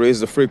that's here to raise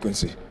the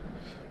frequency.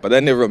 But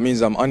that never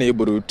means I'm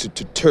unable to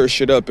tear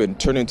shit up and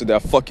turn into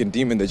that fucking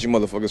demon that you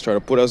motherfuckers try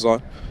to put us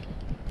on.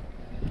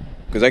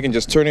 Because I can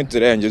just turn into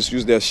that and just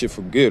use that shit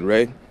for good,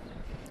 right?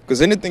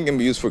 Because anything can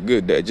be used for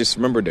good. Just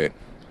remember that.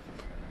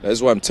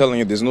 That's why I'm telling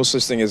you, there's no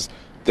such thing as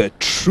the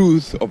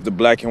truth of the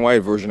black and white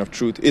version of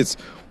truth. It's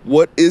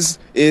what is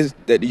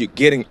that you're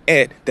getting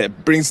at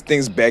that brings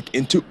things back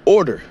into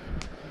order.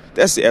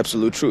 That's the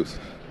absolute truth.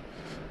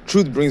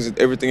 Truth brings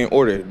everything in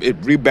order.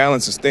 It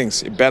rebalances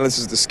things. It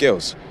balances the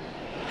scales.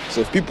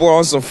 So if people are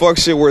on some fuck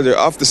shit where they're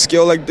off the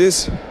scale like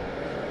this,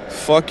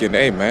 fucking,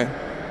 hey, man.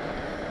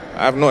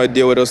 I have no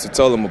idea what else to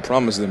tell them or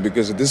promise them,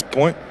 because at this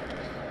point,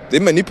 they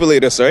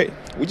manipulate us, right?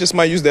 We just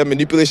might use that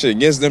manipulation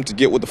against them to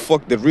get what the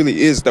fuck that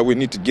really is that we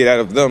need to get out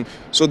of them,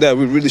 so that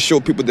we really show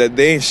people that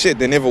they ain't shit.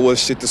 They never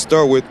was shit to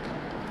start with.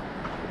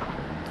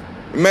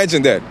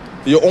 Imagine that.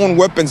 Your own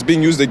weapons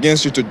being used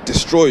against you to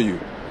destroy you.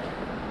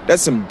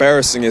 That's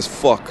embarrassing as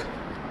fuck.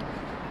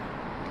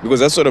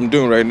 Because that's what I'm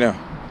doing right now.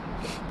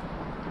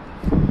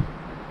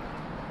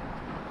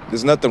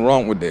 There's nothing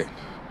wrong with that.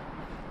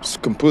 It's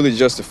completely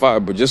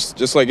justifiable.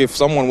 Just like if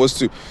someone was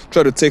to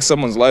try to take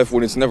someone's life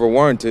when it's never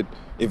warranted,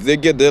 if they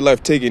get their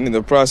life taken in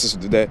the process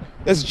of that,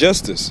 that's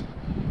justice.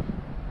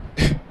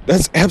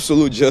 That's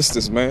absolute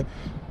justice, man.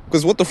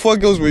 Because what the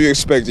fuck else were you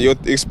expecting? You're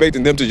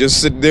expecting them to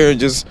just sit there and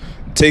just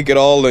take it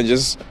all and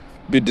just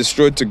be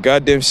destroyed to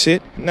goddamn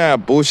shit? Nah,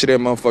 bullshit, that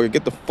motherfucker.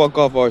 Get the fuck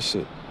off our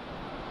shit.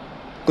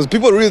 Because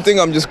people really think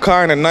I'm just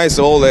kind and nice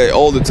all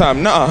the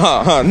time.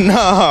 Nah.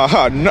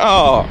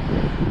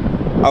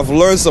 I've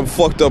learned some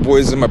fucked up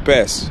ways in my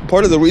past.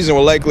 Part of the reason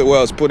why likely why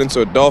I was put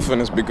into a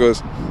dolphin is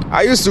because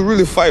I used to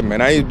really fight,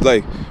 man.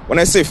 When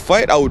I say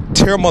fight, I would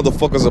tear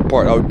motherfuckers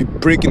apart. I would be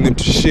breaking them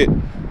to shit.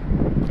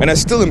 And I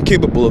still am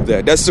capable of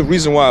that. That's the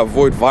reason why I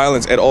avoid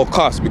violence at all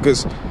costs.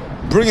 Because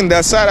bringing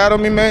that side out of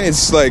me, man,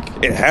 it's like,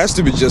 it has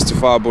to be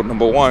justifiable,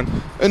 number one.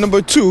 And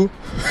number two,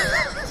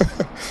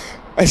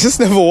 I just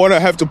never want to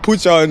have to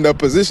put y'all in that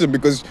position,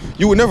 because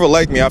you would never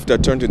like me after I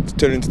turn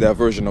into that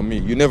version of me.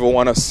 You never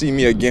want to see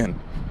me again.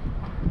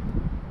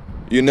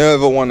 You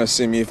never want to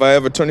see me. If I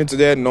ever turn into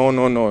that,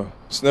 no.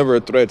 It's never a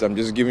threat. I'm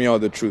just giving y'all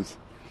the truth.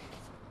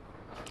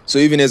 So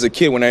even as a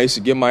kid, when I used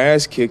to get my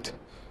ass kicked,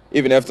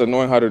 even after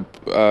knowing how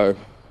to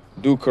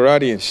do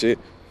karate and shit,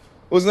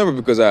 it was never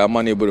because I'm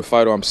unable to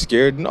fight or I'm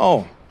scared.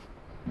 No.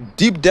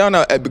 Deep down,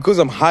 because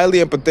I'm highly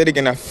empathetic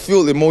and I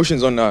feel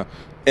emotions on a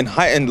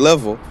heightened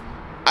level,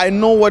 I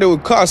know what it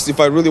would cost if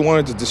I really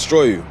wanted to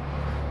destroy you.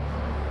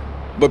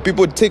 But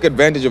people take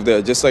advantage of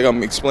that, just like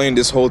I'm explaining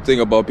this whole thing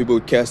about people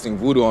casting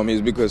voodoo on me,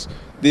 is because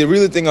they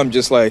really think I'm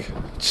just like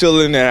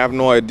chilling and I have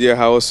no idea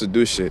how else to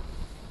do shit.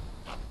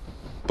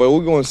 But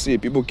we're going to see.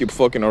 People keep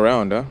fucking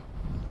around, huh?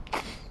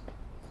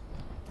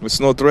 It's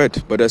no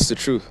threat, but that's the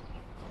truth.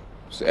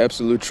 It's the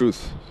absolute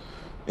truth.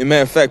 In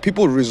matter of fact,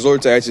 people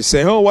resort to actually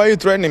saying, oh, why are you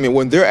threatening me?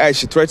 When they're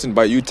actually threatened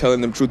by you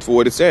telling them truth for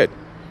what it's at.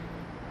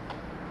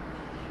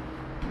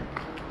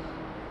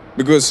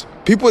 Because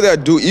people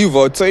that do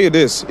evil, I'll tell you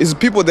this, is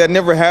people that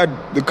never had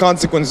the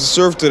consequences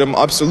served to them,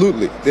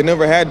 absolutely. They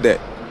never had that.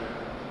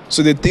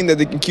 So they think that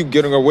they can keep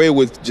getting away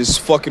with just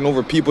fucking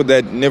over people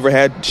that never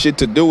had shit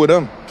to do with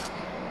them.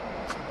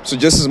 So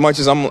just as much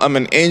as I'm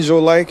an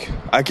angel-like,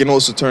 I can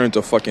also turn into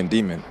a fucking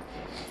demon.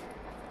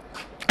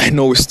 I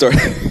know we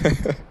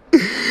started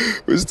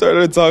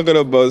talking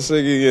about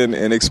singing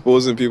and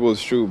exposing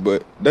people's truth,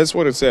 but that's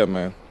what it's at,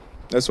 man.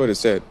 That's what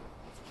it's at.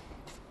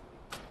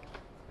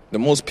 The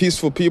most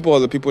peaceful people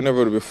are the people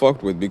never to be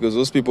fucked with, because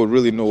those people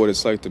really know what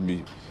it's like to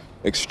be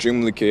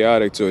extremely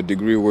chaotic to a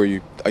degree where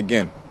you,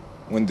 again,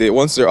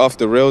 once they're off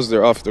the rails,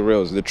 they're off the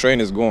rails. The train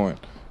is going.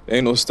 There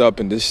ain't no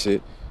stopping this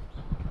shit.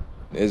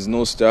 There's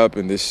no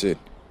stopping this shit.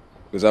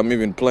 Because I'm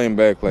even playing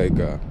back like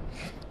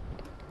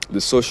the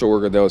social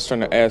worker that was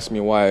trying to ask me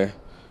why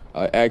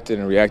I acted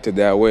and reacted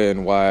that way,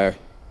 and why,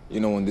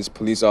 when these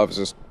police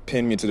officers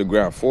pinned me to the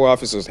ground. 4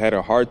 officers had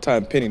a hard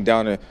time pinning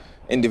down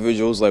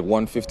individuals like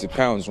 150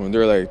 pounds when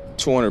they're like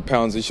 200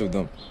 pounds each of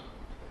them.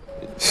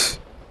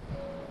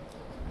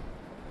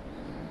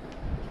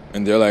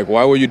 And they're like,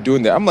 why were you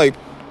doing that? I'm like,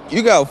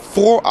 you got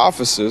 4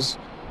 officers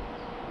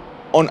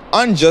on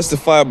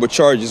unjustifiable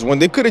charges when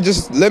they could have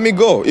just let me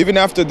go. Even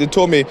after they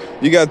told me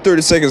you got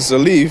 30 seconds to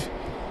leave,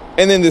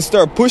 and then they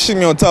start pushing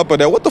me on top of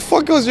that. What the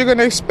fuck else you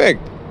gonna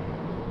expect?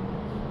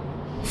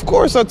 Of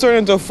course I turn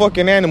into a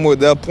fucking animal at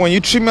that point.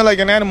 You treat me like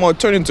an animal, I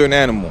turn into an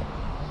animal.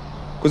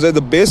 Because at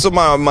the base of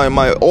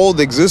my old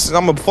existence,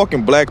 I'm a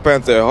fucking Black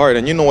Panther at heart.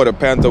 And you know what a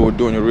panther would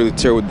do when you really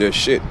tear with their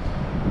shit.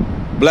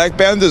 Black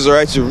Panthers are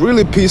actually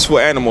really peaceful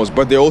animals,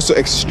 but they're also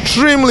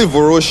extremely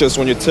ferocious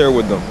when you tear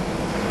with them.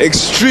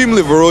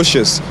 Extremely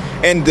ferocious.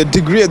 And the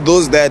degree of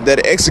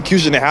that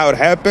execution and how it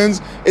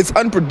happens, it's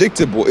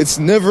unpredictable. It's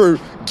never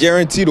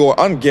guaranteed or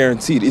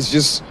unguaranteed. It's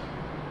just,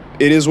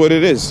 it is what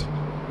it is.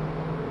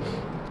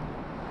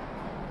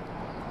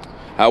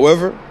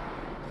 However,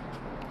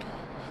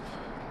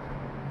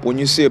 when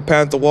you see a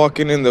panther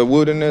walking in the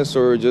wilderness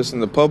or just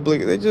in the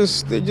public, they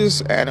just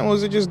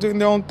animals are just doing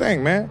their own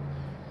thing, man.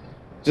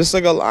 Just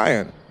like a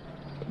lion.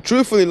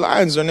 Truthfully,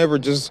 lions are never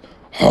just,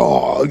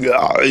 oh,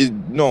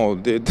 God. No,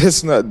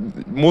 that's not.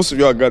 Most of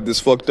y'all got this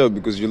fucked up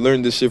because you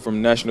learned this shit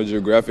from National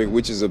Geographic,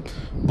 which is a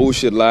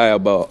bullshit lie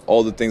about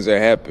all the things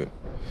that happen.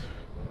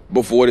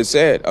 But for what it's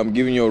at, I'm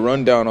giving you a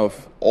rundown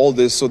of all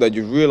this so that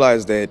you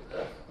realize that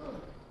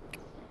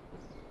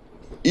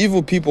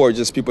evil people are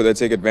just people that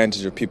take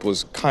advantage of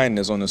people's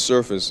kindness on the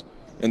surface.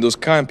 And those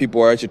kind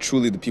people are actually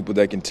truly the people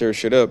that can tear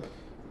shit up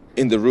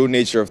in the real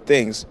nature of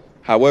things.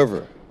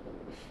 However,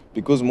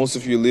 because most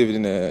of you live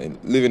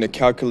in a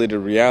calculated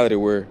reality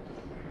where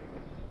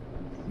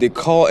they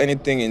call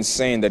anything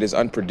insane that is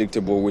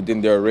unpredictable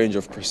within their range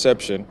of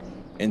perception,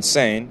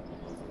 insane,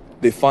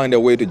 they find a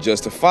way to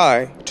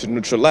justify, to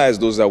neutralize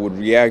those that would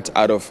react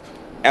out of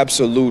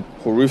absolute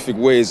horrific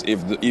ways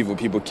if the evil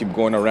people keep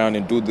going around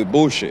and do the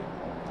bullshit.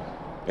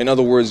 In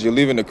other words, you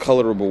live in a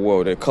colorable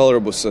world, a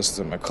colorable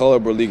system, a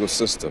colorable legal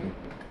system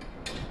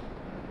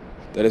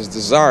that is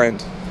designed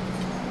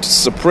to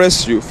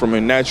suppress you from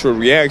your natural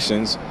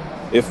reactions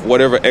if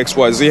whatever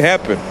XYZ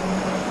happen.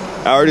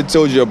 I already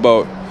told you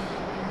about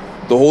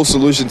the whole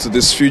solution to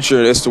this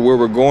future as to where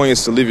we're going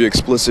is to live your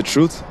explicit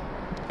truth.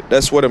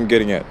 That's what I'm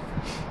getting at.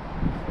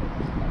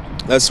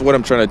 That's what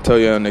I'm trying to tell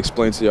you and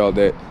explain to y'all,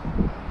 that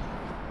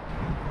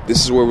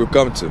this is where we've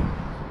come to.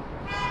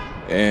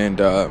 And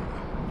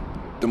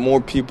the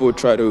more people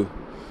try to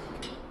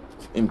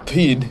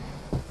impede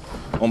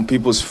on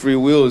people's free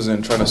wills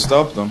and try to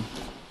stop them,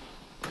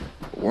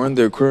 we're in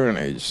their current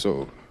age.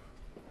 So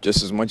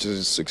just as much as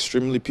it's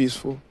extremely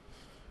peaceful,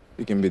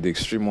 it can be the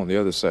extreme on the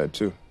other side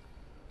too.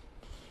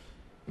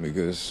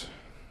 Because,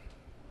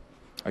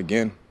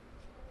 again,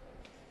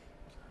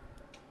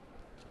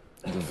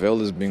 the veil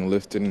is being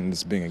lifted and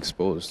it's being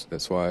exposed.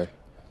 That's why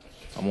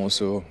I'm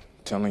also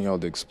telling y'all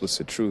the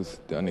explicit truth,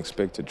 the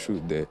unexpected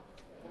truth, that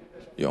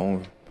your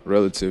own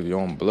relative, your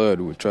own blood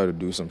would try to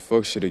do some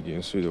fuck shit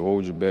against you to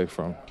hold you back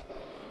from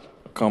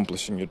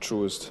accomplishing your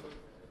truest,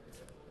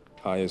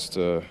 highest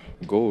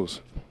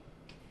goals.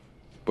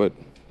 But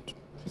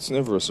it's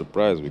never a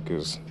surprise,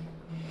 because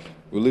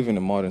we live in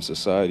a modern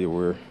society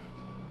where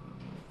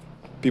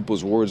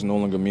people's words no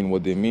longer mean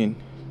what they mean,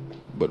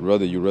 but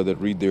rather you rather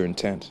read their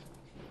intent.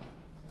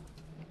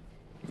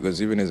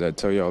 Because even as I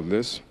tell you all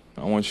this,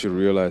 I want you to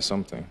realize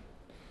something.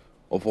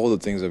 Of all the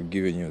things I've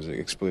given you as an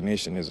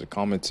explanation, as a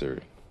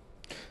commentary,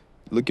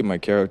 look at my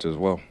character as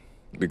well.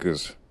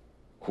 Because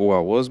who I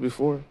was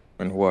before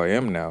and who I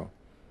am now,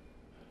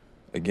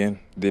 again,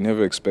 they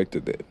never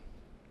expected that.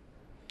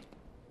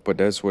 But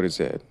that's what it's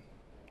at.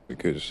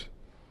 Because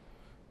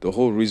the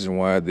whole reason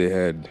why they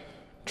had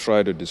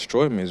tried to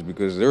destroy me is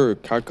because they were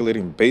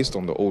calculating based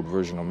on the old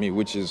version of me,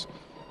 which is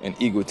an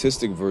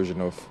egotistic version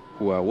of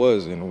who I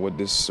was and what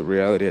this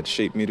reality had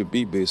shaped me to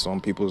be based on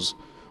people's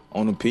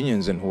own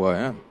opinions and who I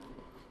am.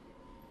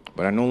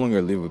 But I no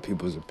longer live with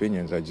people's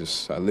opinions.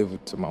 I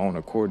live to my own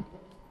accord.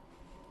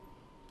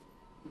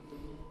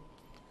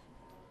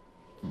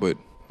 But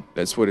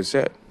that's what it's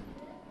at.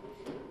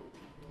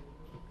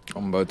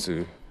 I'm about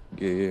to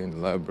get here in the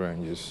library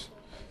and just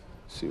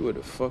see what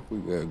the fuck we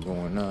got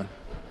going on.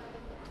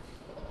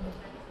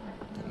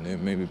 And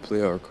then maybe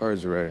play our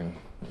cards right and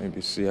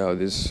maybe see how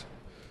this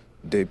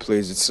day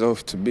plays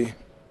itself to be.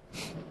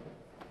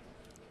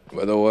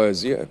 But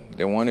otherwise, yeah,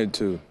 they wanted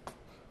to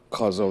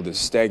cause all this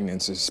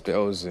stagnancy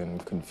spells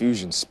and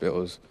confusion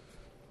spells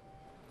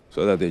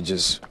so that they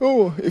just,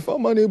 oh, if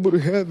I'm unable to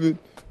have it,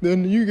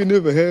 then you can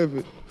never have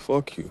it.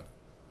 Fuck you.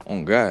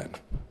 On God.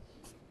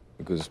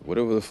 Because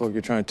whatever the fuck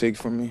you're trying to take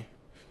from me,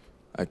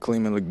 I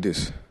claim it like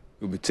this.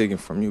 It'll be taken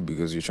from you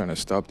because you're trying to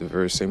stop the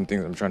very same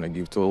things I'm trying to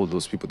give to all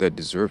those people that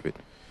deserve it.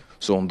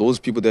 So on those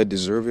people that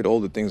deserve it, all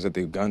the things that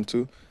they've gone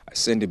to, I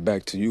send it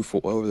back to you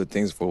for whatever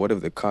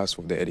the cost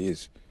of that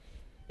is.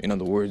 In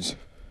other words,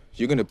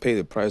 you're going to pay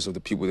the price of the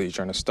people that you're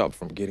trying to stop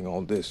from getting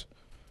all this.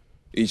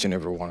 Each and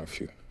every one of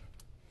you.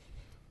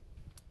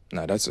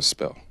 Now, that's a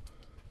spell.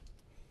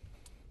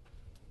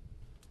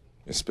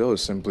 A spell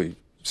is simply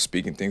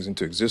speaking things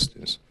into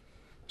existence.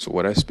 So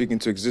what I speak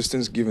into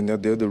existence, given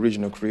that they're the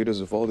original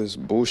creators of all this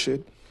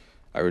bullshit,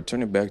 I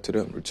return it back to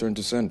them, return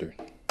to sender.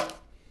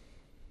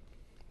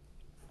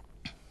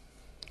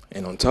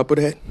 And on top of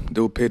that,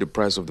 they'll pay the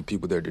price of the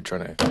people that they're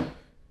trying to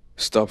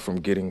stop from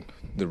getting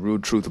the real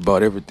truth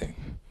about everything,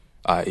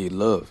 i.e.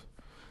 love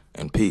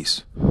and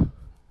peace.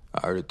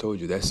 I already told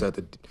you, that's at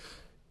the,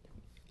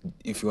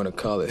 if you want to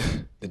call it,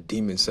 the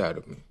demon side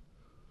of me.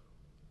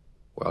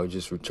 Where I'll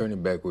just return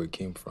it back where it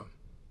came from.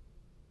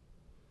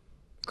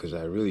 Because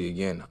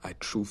I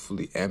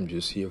truthfully am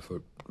just here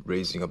for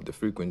raising up the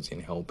frequency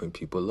and helping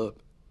people up.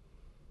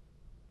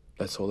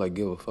 That's all I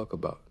give a fuck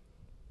about.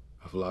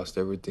 I've lost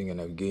everything and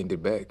I've gained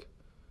it back.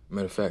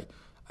 Matter of fact,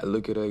 I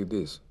look at it like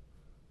this.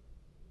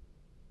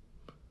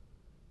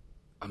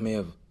 I may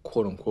have,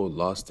 quote unquote,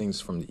 lost things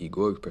from the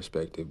egoic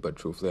perspective, but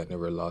truthfully, I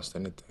never lost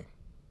anything.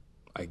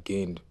 I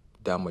gained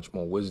that much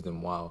more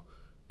wisdom while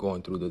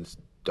going through those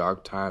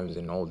dark times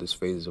and all these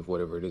phases of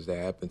whatever it is that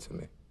happened to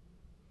me.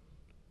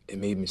 It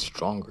made me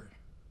stronger.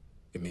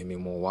 It made me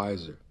more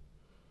wiser.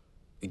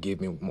 It gave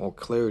me more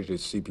clarity to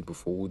see people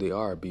for who they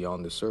are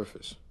beyond the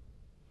surface,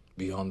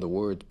 beyond the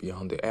words,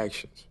 beyond the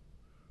actions.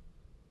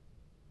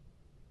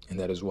 And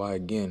that is why,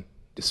 again,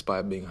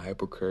 despite being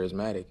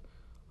hyper-charismatic,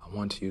 I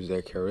want to use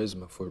that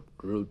charisma for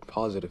real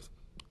positive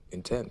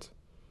intent.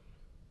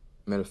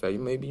 Matter of fact, you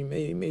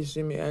may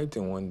see me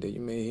acting one day. You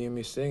may hear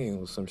me singing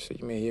or some shit.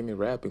 You may hear me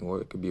rapping,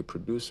 or it could be a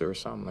producer or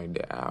something like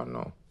that. I don't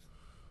know.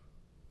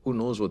 Who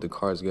knows what the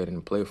cards got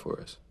in play for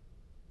us?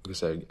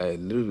 Because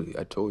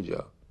I told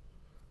y'all,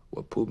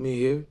 what put me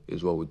here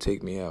is what would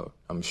take me out.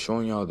 I'm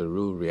showing y'all the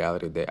real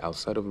reality that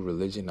outside of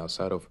religion,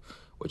 outside of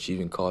what you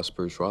even call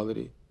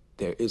spirituality,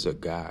 there is a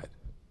God.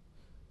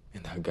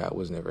 And that God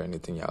was never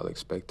anything y'all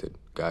expected.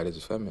 God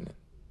is feminine.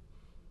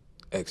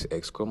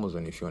 XX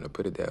chromosome, if you want to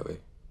put it that way.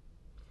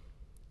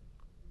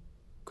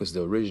 Because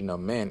the original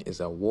man is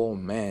a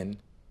woman,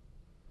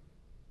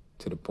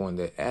 to the point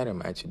that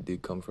Adam actually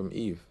did come from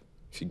Eve.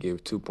 She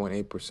gave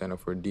 2.8%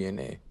 of her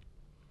DNA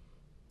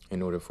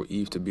in order for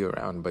Eve to be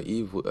around. But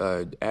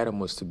Adam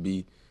was to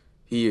be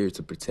here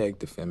to protect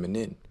the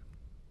feminine.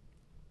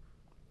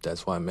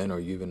 That's why men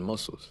are given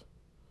muscles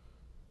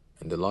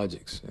and the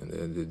logics and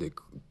the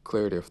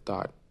clarity of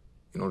thought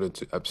in order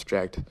to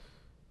abstract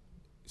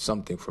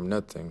something from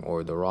nothing,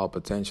 or the raw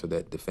potential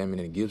that the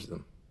feminine gives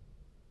them.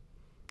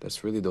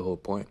 That's really the whole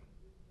point.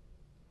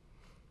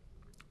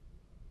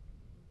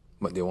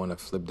 But they want to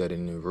flip that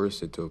and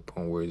inverse it to a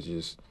point where it's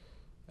just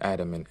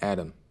Adam and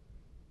Adam.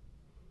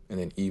 And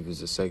then Eve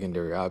is a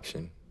secondary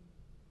option.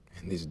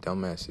 And these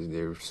dumbasses,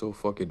 they're so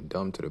fucking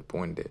dumb to the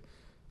point that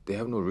they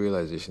have no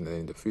realization that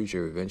in the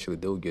future, eventually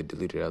they'll get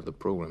deleted out of the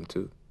program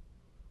too.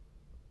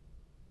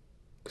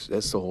 Because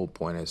that's the whole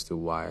point as to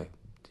why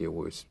they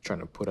were trying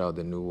to put out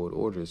the New World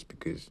Orders,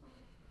 because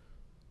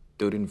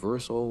they would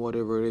inverse all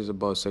whatever it is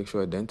about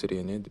sexual identity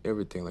and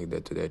everything like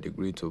that to that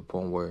degree, to a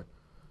point where,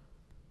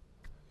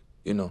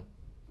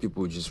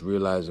 people would just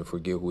realize and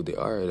forget who they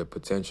are, the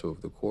potential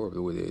of the core of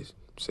the way they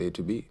say it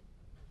to be.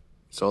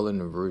 It's all an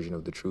inversion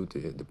of the truth,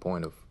 the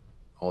point of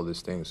all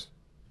these things,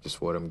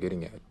 just what I'm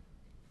getting at.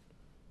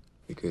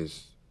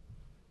 Because,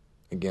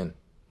 again,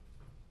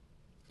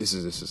 this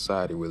is the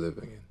society we're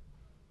living in.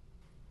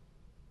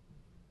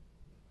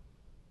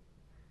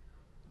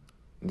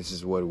 This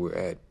is what we're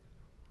at.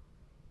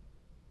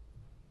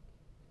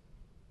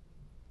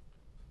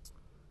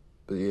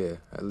 But yeah,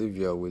 I leave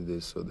y'all with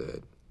this so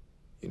that,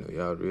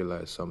 y'all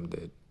realize something,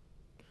 that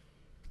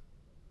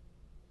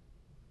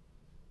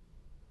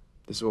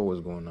this is what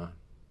was going on.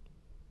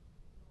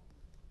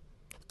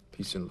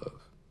 Peace and love.